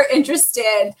you are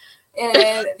interested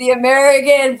in the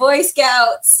American Boy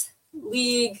Scouts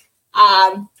League.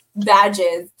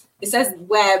 badges. It says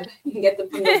web. You can get them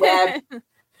from the web.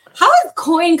 How is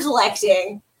coin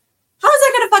collecting? How is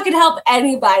that going to fucking help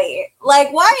anybody?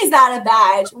 Like, why is that a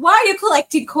badge? Why are you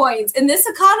collecting coins? In this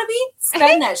economy,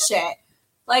 spend that shit.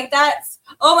 Like, that's,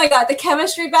 oh my God, the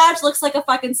chemistry badge looks like a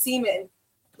fucking semen.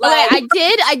 Like,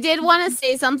 okay, I did want to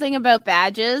say something about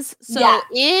badges. So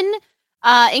in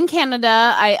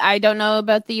Canada, I don't know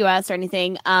about the US or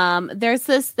anything. There's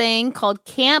this thing called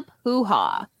Camp Hoo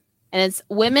Ha, and it's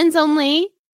women's only.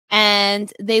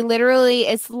 And they literally,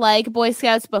 it's like Boy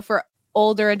Scouts, but for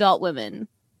older adult women.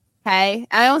 Okay.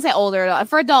 I don't say older adult,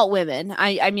 for adult women.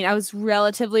 I mean, I was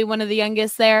relatively one of the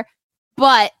youngest there,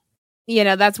 but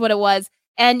that's what it was.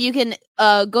 And you can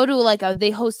go to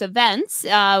they host events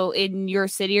in your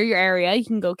city or your area. You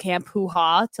can go Camp Hoo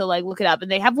Ha to look it up.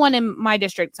 And they have one in my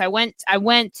district. So I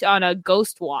went on a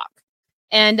ghost walk.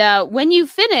 And when you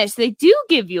finish, they do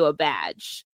give you a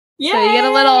badge. Yeah, so you get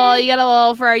a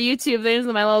little for our YouTube things,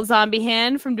 my little zombie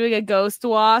hand from doing a ghost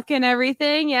walk and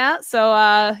everything. Yeah,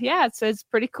 so it's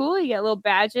pretty cool. You get little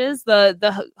badges.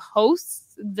 The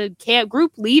hosts, the camp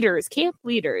leaders,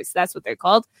 that's what they're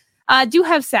called. Do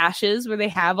have sashes where they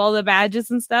have all the badges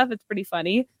and stuff. It's pretty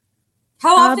funny.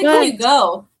 How often can you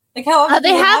go? Like how often?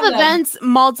 They have events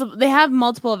multiple. They have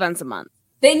multiple events a month.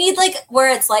 They need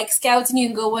where it's like Scouts and you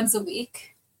can go once a week.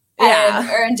 Yeah,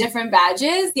 or in different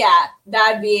badges. Yeah,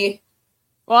 that'd be.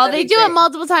 Well, they do it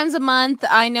multiple times a month.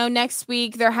 I know next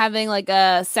week they're having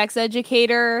a sex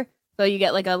educator, so you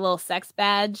get a little sex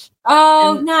badge.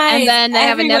 Oh, nice! And then they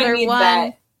have another one.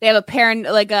 That. They have a parent,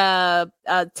 a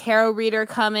tarot reader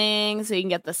coming, so you can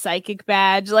get the psychic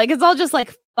badge. It's all just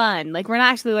fun. We're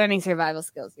not actually learning survival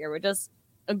skills here. We're just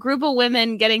a group of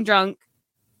women getting drunk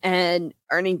and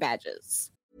earning badges.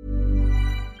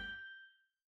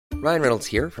 Ryan Reynolds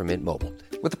here from Mint Mobile.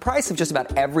 With the price of just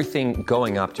about everything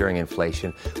going up during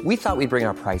inflation, we thought we'd bring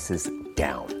our prices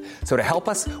down. So to help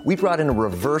us, we brought in a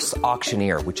reverse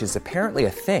auctioneer, which is apparently a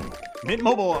thing. Mint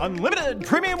Mobile Unlimited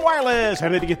Premium Wireless. How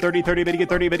to get 30, 30, bit to get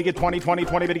 30, bit to get 20, 20,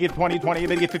 20, bit to get 20, 20,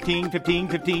 bit to get 15, 15,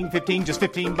 15, 15, just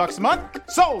 $15 a month?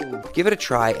 Sold! Give it a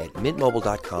try at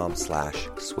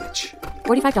mintmobile.com/switch.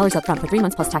 $45 up front for 3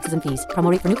 months plus taxes and fees.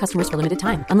 Promo rate for new customers for limited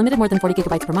time. Unlimited more than 40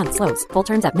 gigabytes per month. Slows full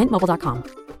terms at mintmobile.com.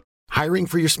 Hiring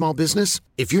for your small business?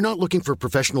 If you're not looking for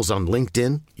professionals on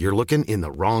LinkedIn, you're looking in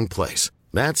the wrong place.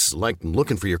 That's like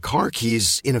looking for your car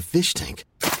keys in a fish tank.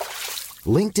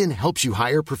 LinkedIn helps you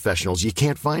hire professionals you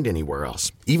can't find anywhere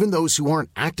else, even those who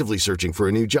aren't actively searching for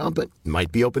a new job but might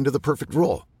be open to the perfect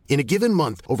role. In a given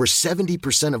month, over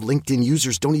 70% of LinkedIn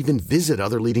users don't even visit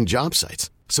other leading job sites.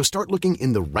 So start looking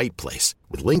in the right place.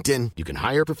 With LinkedIn, you can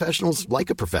hire professionals like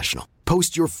a professional.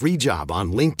 Post your free job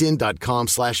on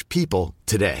linkedin.com/people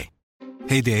today.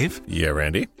 Hey, Dave. Yeah,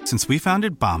 Randy. Since we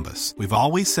founded Bombas, we've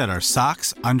always said our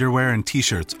socks, underwear, and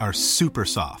T-shirts are super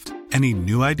soft. Any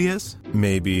new ideas?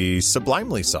 Maybe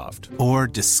sublimely soft. Or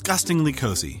disgustingly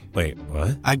cozy. Wait,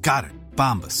 what? I got it.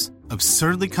 Bombas.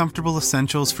 Absurdly comfortable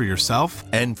essentials for yourself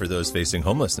and for those facing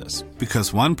homelessness.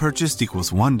 Because one purchased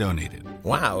equals one donated.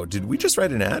 Wow, did we just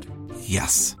write an ad?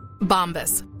 Yes.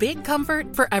 Bombas. Big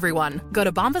comfort for everyone. Go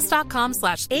to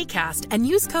bombas.com/ACAST and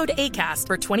use code ACAST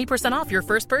for 20% off your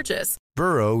first purchase.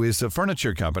 Burrow is a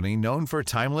furniture company known for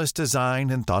timeless design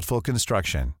and thoughtful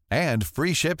construction and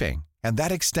free shipping, and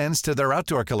that extends to their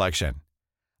outdoor collection.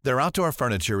 Their outdoor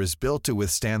furniture is built to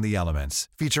withstand the elements,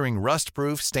 featuring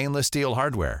rust-proof stainless steel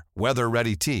hardware,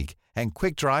 weather-ready teak, and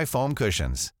quick-dry foam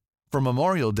cushions. For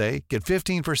Memorial Day, get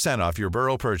 15% off your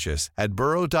Burrow purchase at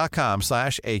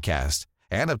burrow.com/ACAST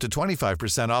and up to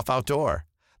 25% off outdoor.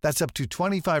 That's up to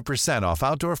 25% off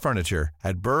outdoor furniture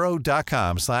at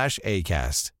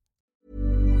burrow.com/ACAST.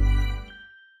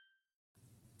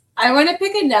 I want to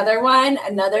pick another one.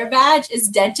 Another badge is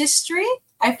dentistry.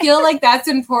 I feel like that's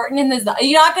important in this.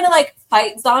 You're not going to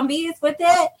fight zombies with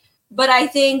it, but I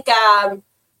think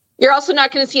you're also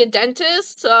not going to see a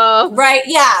dentist. So right,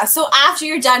 yeah. So after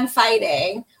you're done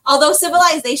fighting, although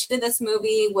civilization in this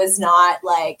movie was not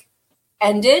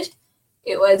ended,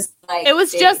 it was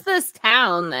just this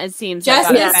town. It seems just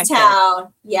this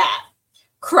town. Yeah,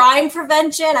 crime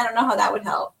prevention. I don't know how that would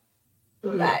help,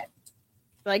 but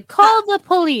call the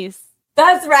police.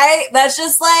 That's right. That's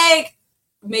just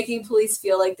making police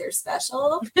feel like they're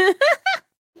special.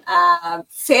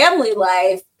 Family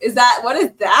life. What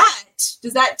is that?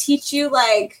 Does that teach you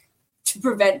to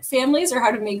prevent families or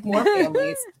how to make more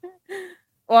families?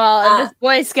 Well, the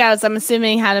Boy Scouts, I'm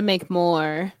assuming how to make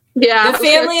more. Yeah. The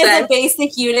family is a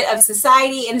basic unit of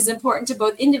society and is important to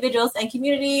both individuals and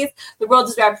communities. The world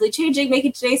is rapidly changing,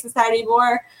 making today's society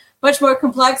much more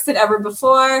complex than ever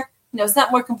before. No, it's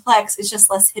not more complex. It's just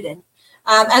less hidden.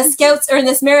 As scouts earn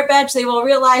this merit badge, they will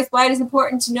realize why it is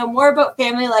important to know more about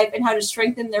family life and how to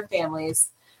strengthen their families.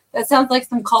 That sounds like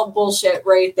some cult bullshit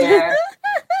right there.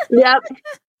 Yep.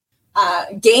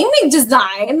 Gaming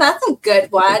design, that's a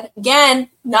good one. Again,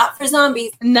 not for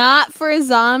zombies. Not for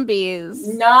zombies.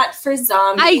 Not for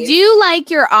zombies. I do like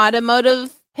your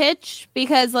automotive pitch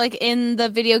because, like, in the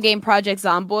video game Project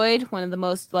Zomboid, one of the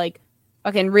most like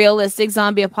fucking realistic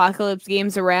zombie apocalypse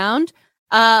games around,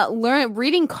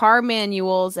 reading car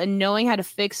manuals and knowing how to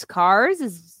fix cars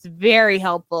is very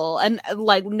helpful, and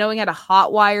like knowing how to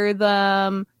hotwire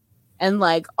them and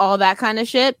like all that kind of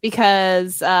shit,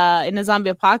 because in a zombie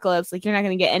apocalypse, like, you're not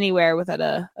going to get anywhere without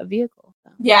a vehicle.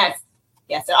 So. Yes.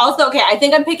 Also, okay, I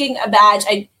think I'm picking a badge.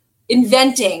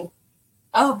 Inventing.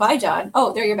 Oh, bye, John.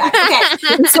 Oh, there you're back.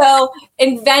 Okay. So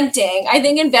inventing. I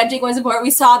think inventing was important.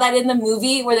 We saw that in the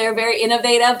movie where they were very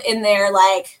innovative in their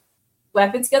like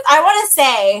weapon skills. I want to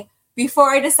say,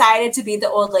 before I decided to be the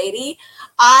old lady,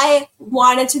 I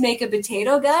wanted to make a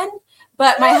potato gun,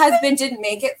 but my husband didn't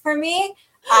make it for me.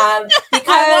 Because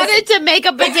I wanted to make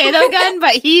a potato gun,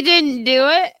 but he didn't do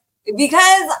it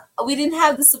because we didn't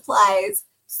have the supplies.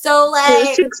 So like, it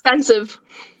was too expensive.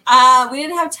 We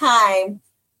didn't have time.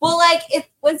 Well, like, it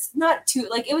was not too,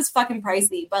 like, it was fucking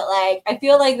pricey, but like, I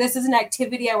feel like this is an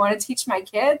activity I want to teach my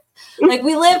kids. Like,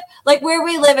 we live, like, where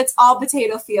we live, it's all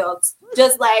potato fields.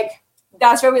 Just like,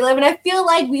 that's where we live. And I feel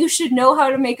like we should know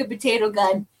how to make a potato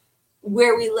gun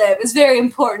where we live. It's very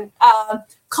important,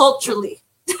 culturally.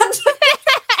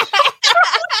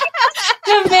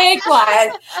 To make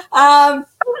one.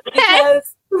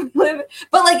 Because, but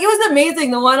like, it was amazing.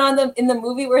 The one in the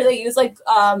movie where they use like,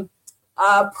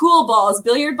 pool balls,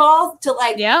 billiard balls to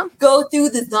like go through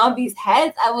the zombies'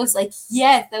 heads. I was like,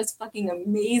 yes, that was fucking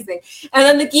amazing. And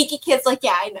then the geeky kid's like,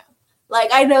 yeah, I know.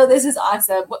 Like, I know this is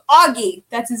awesome. But Augie,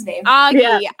 that's his name.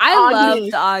 Augie. I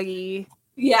loved Augie.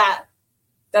 Yeah.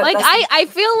 I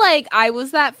feel like I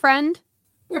was that friend.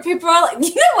 Where people are like,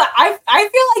 you know what? I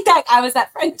feel like that I was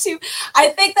that friend too. I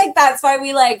think like that's why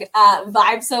we like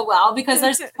vibe so well, because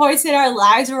there's points in our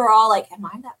lives where we're all like, am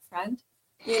I that friend?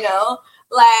 You know?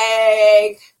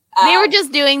 Like they were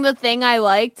just doing the thing I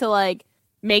like to like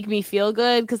make me feel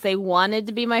good because they wanted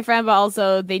to be my friend, but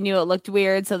also they knew it looked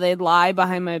weird, so they'd lie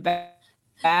behind my back.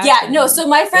 Yeah, no. So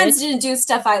my friends didn't do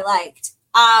stuff I liked.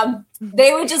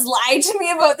 They would just lie to me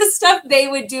about the stuff they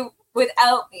would do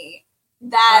without me.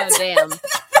 That's damn. That's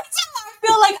how I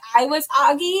feel like I was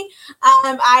Augie.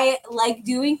 I like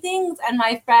doing things, and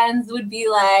my friends would be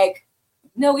like,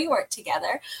 no, we weren't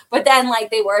together. But then,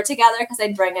 like, they were together because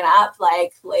I'd bring it up,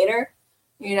 like, later,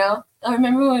 you know? I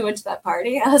remember when we went to that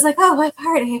party. I was like, oh, what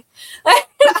party?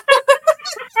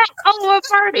 Oh, what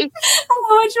party?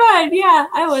 Oh, which one? Yeah,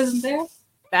 I wasn't there.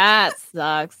 That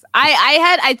sucks.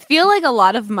 I feel like a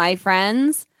lot of my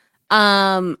friends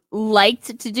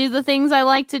liked to do the things I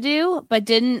like to do, but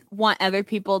didn't want other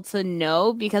people to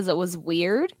know because it was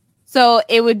weird. So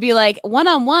it would be like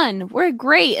one-on-one, we're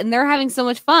great, and they're having so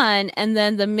much fun. And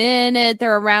then the minute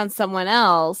they're around someone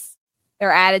else,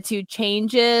 their attitude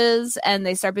changes and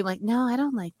they start being like, no, I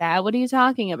don't like that. What are you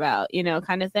talking about? You know,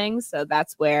 kind of thing. So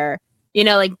that's where, you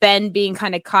know, like Ben being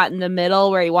kind of caught in the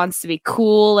middle where he wants to be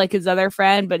cool like his other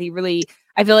friend, but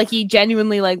I feel like he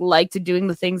genuinely liked doing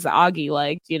the things that Augie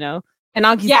liked, you know? And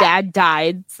Augie's dad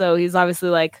died. So he's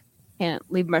obviously like, can't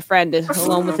leave my friend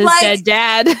alone with his dead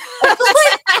dad.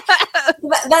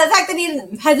 The fact that he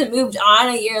hasn't moved on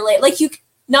a year late, like, you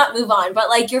not move on, but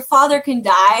like your father can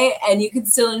die and you can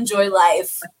still enjoy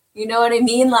life. You know what I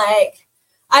mean? Like,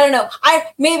 I don't know.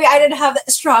 I didn't have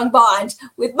that strong bond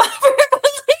with my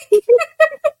family.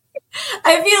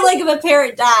 I feel like if a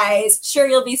parent dies, sure,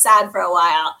 you'll be sad for a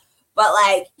while, but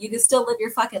like, you can still live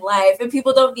your fucking life, and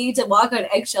people don't need to walk on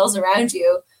eggshells around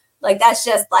you. Like, that's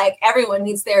just like, everyone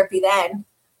needs therapy then.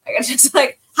 Like, it's just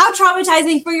like, how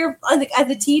traumatizing for your, like, as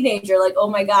a teenager, like, oh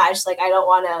my gosh, like, I don't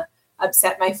want to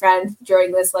upset my friend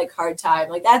during this like hard time.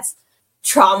 Like, that's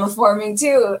trauma forming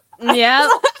too. Yeah.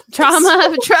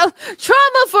 Trauma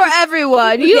for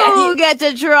everyone. You get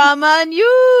to trauma, and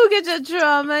you get to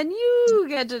trauma, and you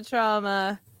get to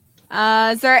trauma.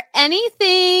 Is there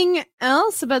anything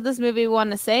else about this movie we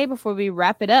want to say before we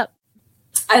wrap it up?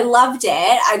 I loved it.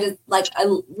 I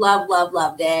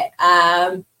loved it.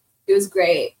 It was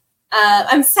great.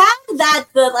 I'm sad that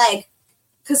the like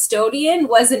custodian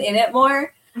wasn't in it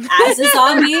more as a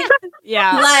zombie.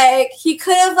 Yeah. Like, he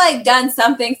could have like done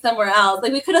something somewhere else.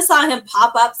 Like, we could have saw him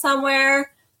pop up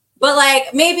somewhere, but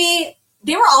like, maybe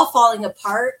they were all falling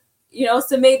apart, you know,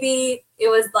 so maybe it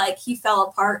was like he fell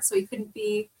apart so he couldn't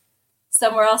be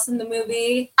somewhere else in the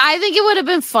movie. I think it would have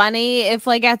been funny if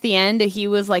like at the end he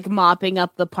was like mopping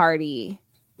up the party.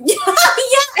 Yeah,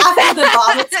 after the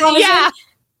bomb explosion. Yeah.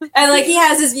 And like he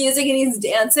has his music and he's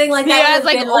dancing. Like he that has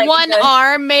would've like been, one good-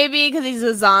 arm maybe because he's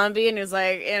a zombie and he's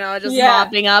like, just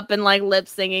mopping up and like lip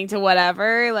singing to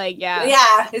whatever. Like,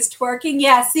 Yeah, his twerking.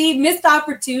 Yeah, see, missed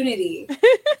opportunity.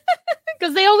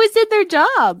 Because they always did their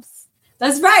jobs.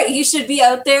 That's right. He should be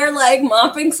out there like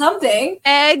mopping something.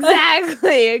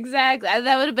 Exactly.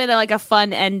 That would have been like a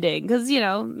fun ending because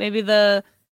maybe the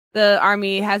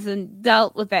army hasn't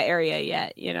dealt with that area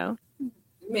yet.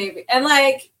 Maybe. And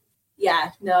like,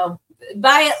 yeah, no.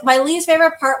 My least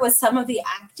favorite part was some of the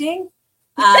acting.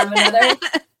 Another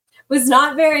was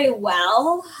not very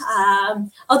well.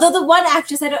 Although the one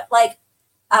actress I don't like,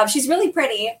 she's really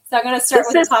pretty. So I'm going to start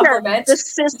with a compliment. The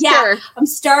sister. Yeah, I'm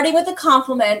starting with a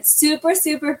compliment. Super,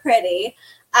 super pretty.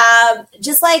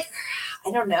 Just like, I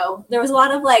don't know. There was a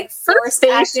lot of like forced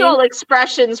facial acting.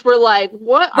 expressions were like,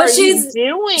 what are you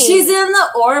doing? She's in the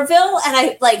Orville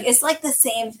and it's like the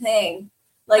same thing.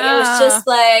 Like it was just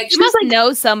like she must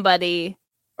know somebody,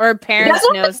 or her parents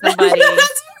know somebody.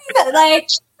 Like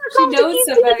she knows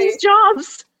somebody. These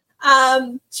jobs.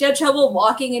 She had trouble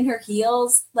walking in her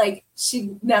heels. Like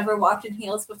she never walked in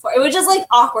heels before. It was just like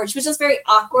awkward. She was just very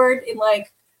awkward in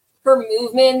like her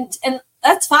movement, and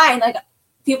that's fine. Like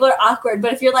people are awkward,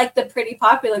 but if you're like the pretty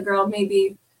popular girl,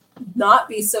 maybe not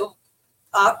be so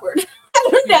awkward. I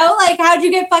don't know. Like how'd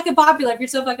you get fucking popular if you're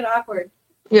so fucking awkward?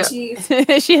 Yeah. She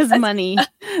has money.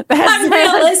 That's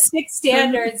unrealistic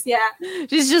standards. Yeah,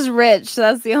 she's just rich. So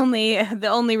that's the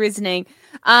only reasoning.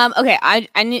 Okay,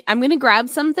 I'm gonna grab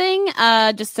something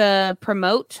just to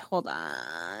promote. Hold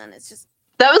on, it's just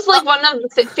that was like one of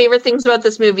the favorite things about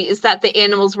this movie is that the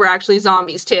animals were actually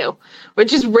zombies too,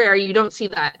 which is rare. You don't see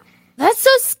that. That's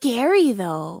so scary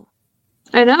though.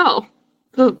 I know.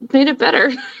 Made it better.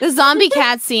 The zombie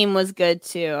cat scene was good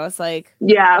too. I was like,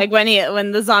 yeah, like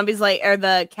when the zombies or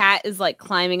the cat is like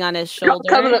climbing on his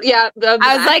shoulder. I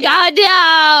was like,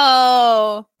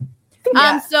 oh no.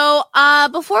 Yeah. So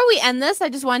before we end this, I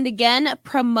just wanted to again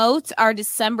promote our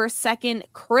December 2nd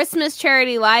Christmas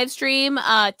charity live stream,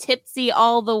 Tipsy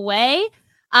All the Way.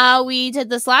 We did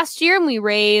this last year and we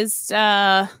raised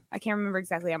I can't remember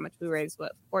exactly how much we raised.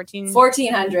 What,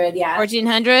 $1,400, yeah.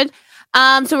 $1,400.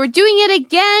 So we're doing it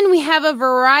again. We have a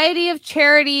variety of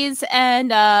charities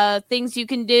and things you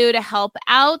can do to help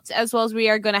out, as well as we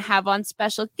are going to have on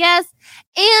special guests,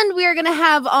 and we are going to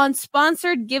have on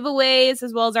sponsored giveaways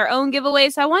as well as our own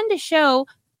giveaways. So I wanted to show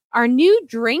our new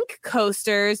drink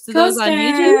coasters to those on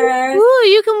YouTube. Ooh,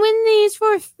 you can win these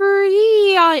for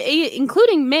free,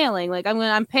 including mailing. Like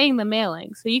I'm paying the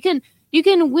mailing, so you can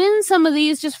win some of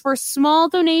these just for small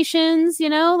donations,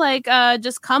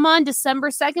 just come on December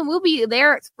 2nd. We'll be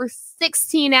there for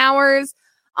 16 hours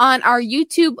on our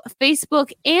YouTube,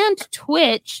 Facebook, and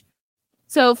Twitch.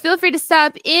 So feel free to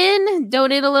stop in,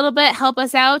 donate a little bit, help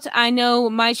us out. I know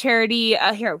my charity,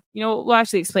 we'll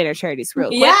actually explain our charities real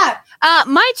quick. Yeah.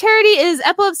 My charity is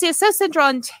Epilepsy of South Central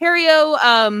Ontario.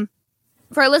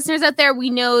 For our listeners out there, we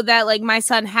know that like my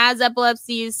son has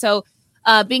epilepsy, so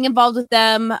being involved with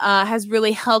them has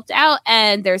really helped out,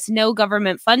 and there's no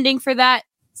government funding for that.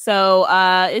 So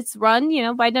it's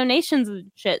run, by donations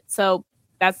and shit. So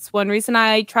that's one reason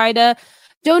I try to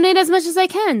donate as much as I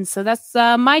can. So that's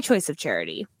my choice of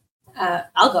charity.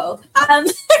 I'll go.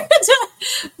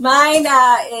 Mine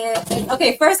is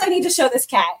okay. First, I need to show this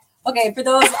cat. Okay, for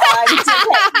those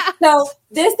so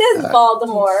this is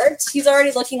Voldemort. He's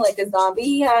already looking like a zombie.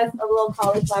 He has a little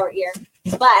cauliflower ear.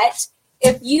 But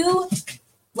if you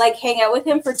like hang out with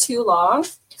him for too long,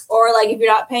 or like if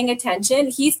you're not paying attention,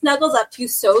 he snuggles up to you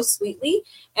so sweetly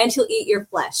and he'll eat your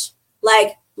flesh.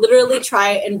 Like literally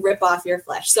try and rip off your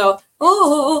flesh. So,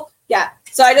 yeah.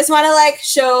 So I just want to like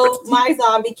show my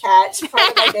zombie cat.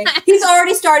 He's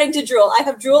already starting to drool. I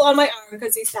have drool on my arm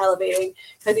because he's salivating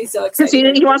because he's so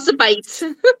excited. He wants to bite.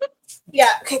 Yeah.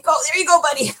 Okay. Go. There you go,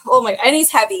 buddy. Oh my. And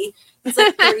he's heavy. He's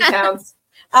like 30 pounds.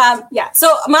 Yeah.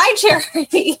 So my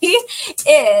charity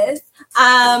is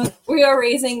we are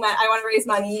raising I want to raise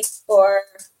money for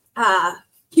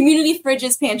community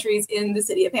fridges, pantries in the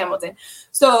city of Hamilton.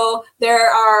 So there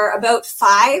are about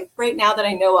 5 right now that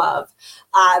I know of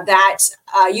that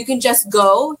you can just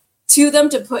go to them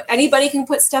to put. Anybody can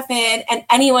put stuff in, and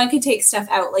anyone can take stuff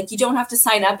out. Like you don't have to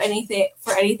sign up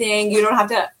for anything. You don't have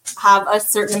to have a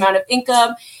certain amount of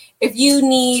income. If you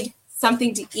need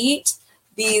something to eat,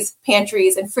 these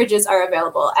pantries and fridges are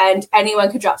available, and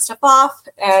anyone could drop stuff off.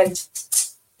 And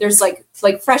there's like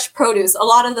fresh produce. A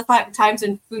lot of the times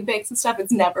in food banks and stuff,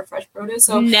 it's never fresh produce.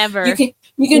 So never.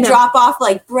 You can drop off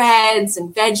like breads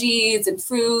and veggies and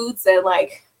fruits, and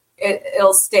like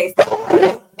it'll stay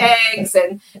fresh. Eggs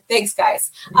and thanks guys.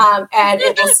 And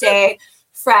it will stay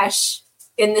fresh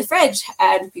in the fridge,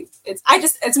 and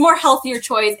it's more healthier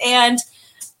choice. And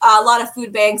a lot of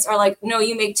food banks are like, no,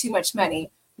 you make too much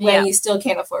money when you still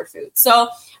can't afford food. So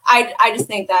I just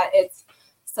think that it's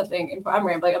something. I'm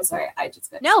rambling. I'm sorry.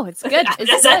 No, it's good.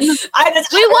 It's good.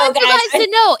 We want you guys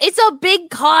to know it's a big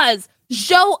cause.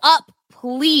 Show up,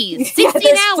 please.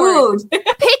 16 hours.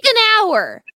 Pick an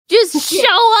hour. Just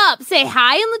show up. Say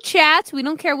hi in the chat. We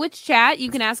don't care which chat.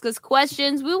 You can ask us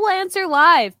questions. We will answer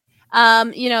live.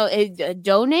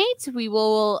 Donate. We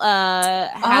will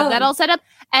have that all set up.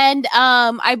 And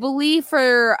I believe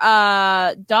for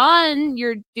Dawn,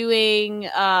 you're doing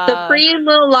the free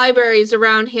little libraries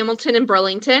around Hamilton and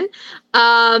Burlington.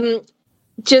 I'm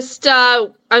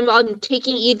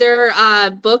taking either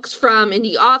books from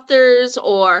indie authors,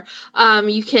 or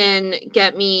you can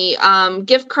get me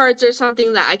gift cards or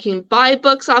something that I can buy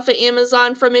books off of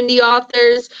Amazon from indie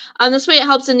authors. This way it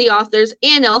helps indie authors,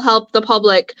 and it'll help the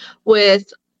public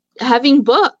with having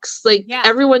books.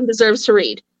 Everyone deserves to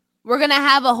read. We're going to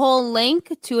have a whole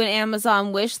link to an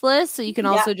Amazon wish list, so you can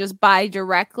also just buy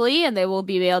directly, and they will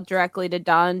be mailed directly to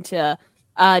Dawn to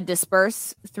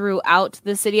disperse throughout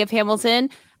the city of Hamilton.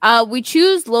 We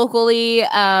choose locally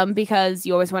because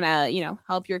you always want to,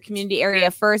 help your community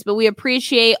area first, but we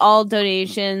appreciate all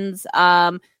donations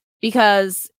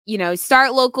because,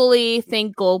 start locally,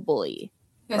 think globally.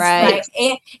 Right.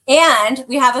 And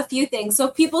we have a few things. So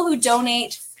people who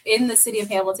donate in the city of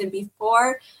Hamilton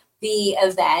before the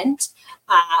event,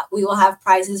 we will have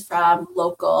prizes from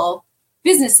local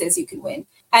businesses you can win.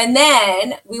 And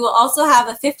then we will also have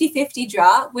a 50-50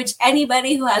 draw, which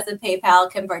anybody who has a PayPal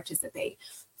can participate.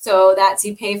 So that's,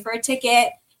 you pay for a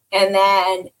ticket, and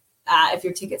then if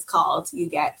your ticket's called, you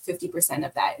get 50%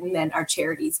 of that. And then our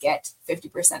charities get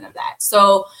 50% of that.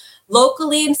 So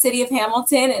locally in City of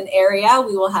Hamilton and area,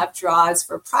 we will have draws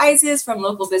for prizes from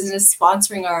local business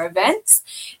sponsoring our events.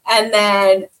 And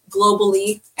then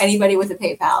globally, anybody with a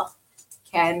PayPal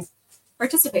can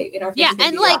participate in our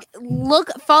and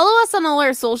follow us on all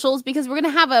our socials, because we're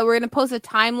gonna post a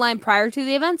timeline prior to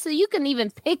the event, so you can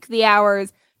even pick the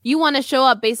hours you want to show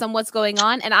up based on what's going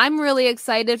on. And I'm really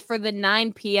excited for the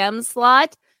 9 p.m.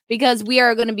 slot, because we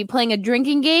are going to be playing a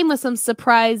drinking game with some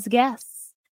surprise guests.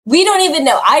 We don't even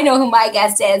know. I know who my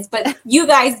guest is, but you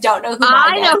guys don't know who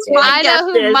my guest is. I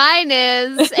know who mine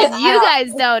is, and you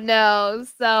guys don't know.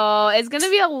 So it's going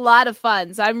to be a lot of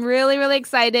fun. So I'm really, really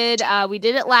excited. We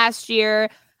did it last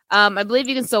year. I believe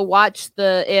you can still watch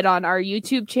it on our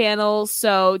YouTube channel.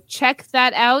 So check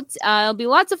that out. It'll be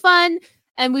lots of fun.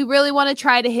 And we really want to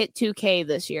try to hit 2K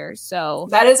this year. So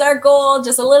that is our goal,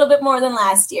 just a little bit more than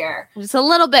last year. Just a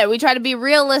little bit. We try to be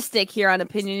realistic here on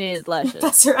Opinionated Lushes.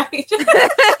 That's right.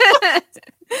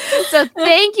 So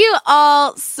thank you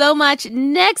all so much.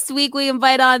 Next week, we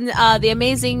invite on the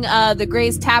amazing The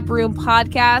Gray's Tap Room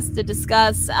podcast to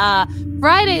discuss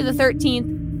Friday the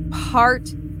 13th,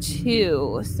 part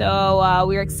 2. So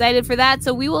we're excited for that.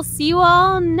 So we will see you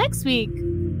all next week.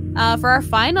 For our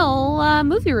final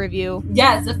movie review.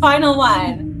 Yes, the final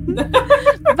one.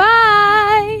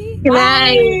 Bye. Good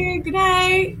night. Good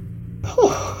night.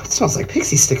 Oh, it smells like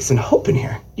pixie sticks and hope in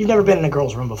here. You've never been in a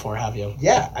girl's room before, have you?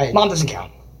 Yeah. Mom doesn't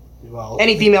count. Well,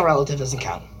 any female relative doesn't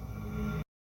count.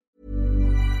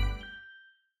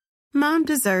 Mom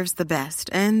deserves the best,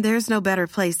 and there's no better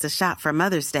place to shop for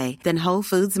Mother's Day than Whole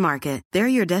Foods Market. They're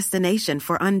your destination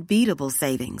for unbeatable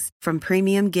savings, from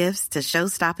premium gifts to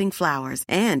show-stopping flowers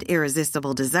and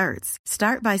irresistible desserts.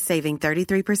 Start by saving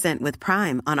 33% with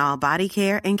Prime on all body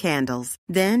care and candles.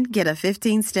 Then get a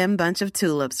 15-stem bunch of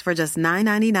tulips for just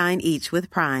 $9.99 each with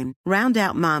Prime. Round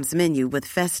out Mom's menu with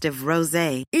festive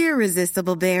rosé,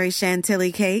 irresistible berry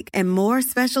chantilly cake, and more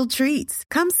special treats.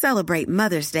 Come celebrate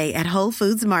Mother's Day at Whole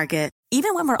Foods Market.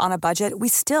 Even when we're on a budget, we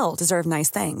still deserve nice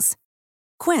things.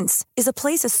 Quince is a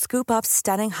place to scoop up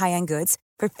stunning high-end goods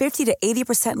for 50 to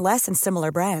 80% less than similar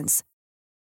brands.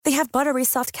 They have buttery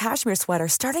soft cashmere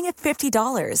sweaters starting at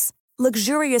 $50,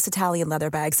 luxurious Italian leather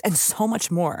bags, and so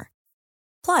much more.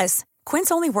 Plus,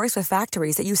 Quince only works with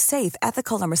factories that use safe,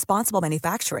 ethical, and responsible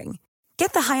manufacturing.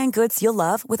 Get the high-end goods you'll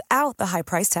love without the high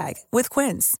price tag with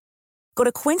Quince. Go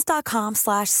to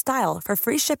quince.com/style for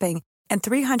free shipping and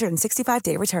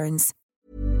 365-day returns.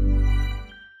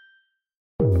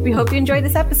 We hope you enjoyed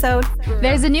this episode.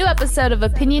 There's a new episode of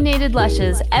Opinionated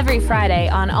Lushes every Friday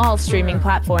on all streaming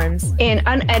platforms. An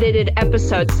unedited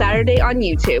episode Saturday on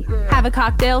YouTube. Have a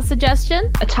cocktail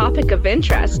suggestion? A topic of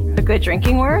interest? A good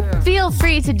drinking word? Feel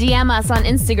free to DM us on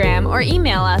Instagram or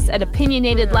email us at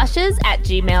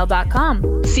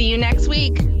opinionatedlushes@gmail.com. See you next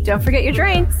week. Don't forget your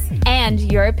drinks. And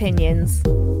your opinions.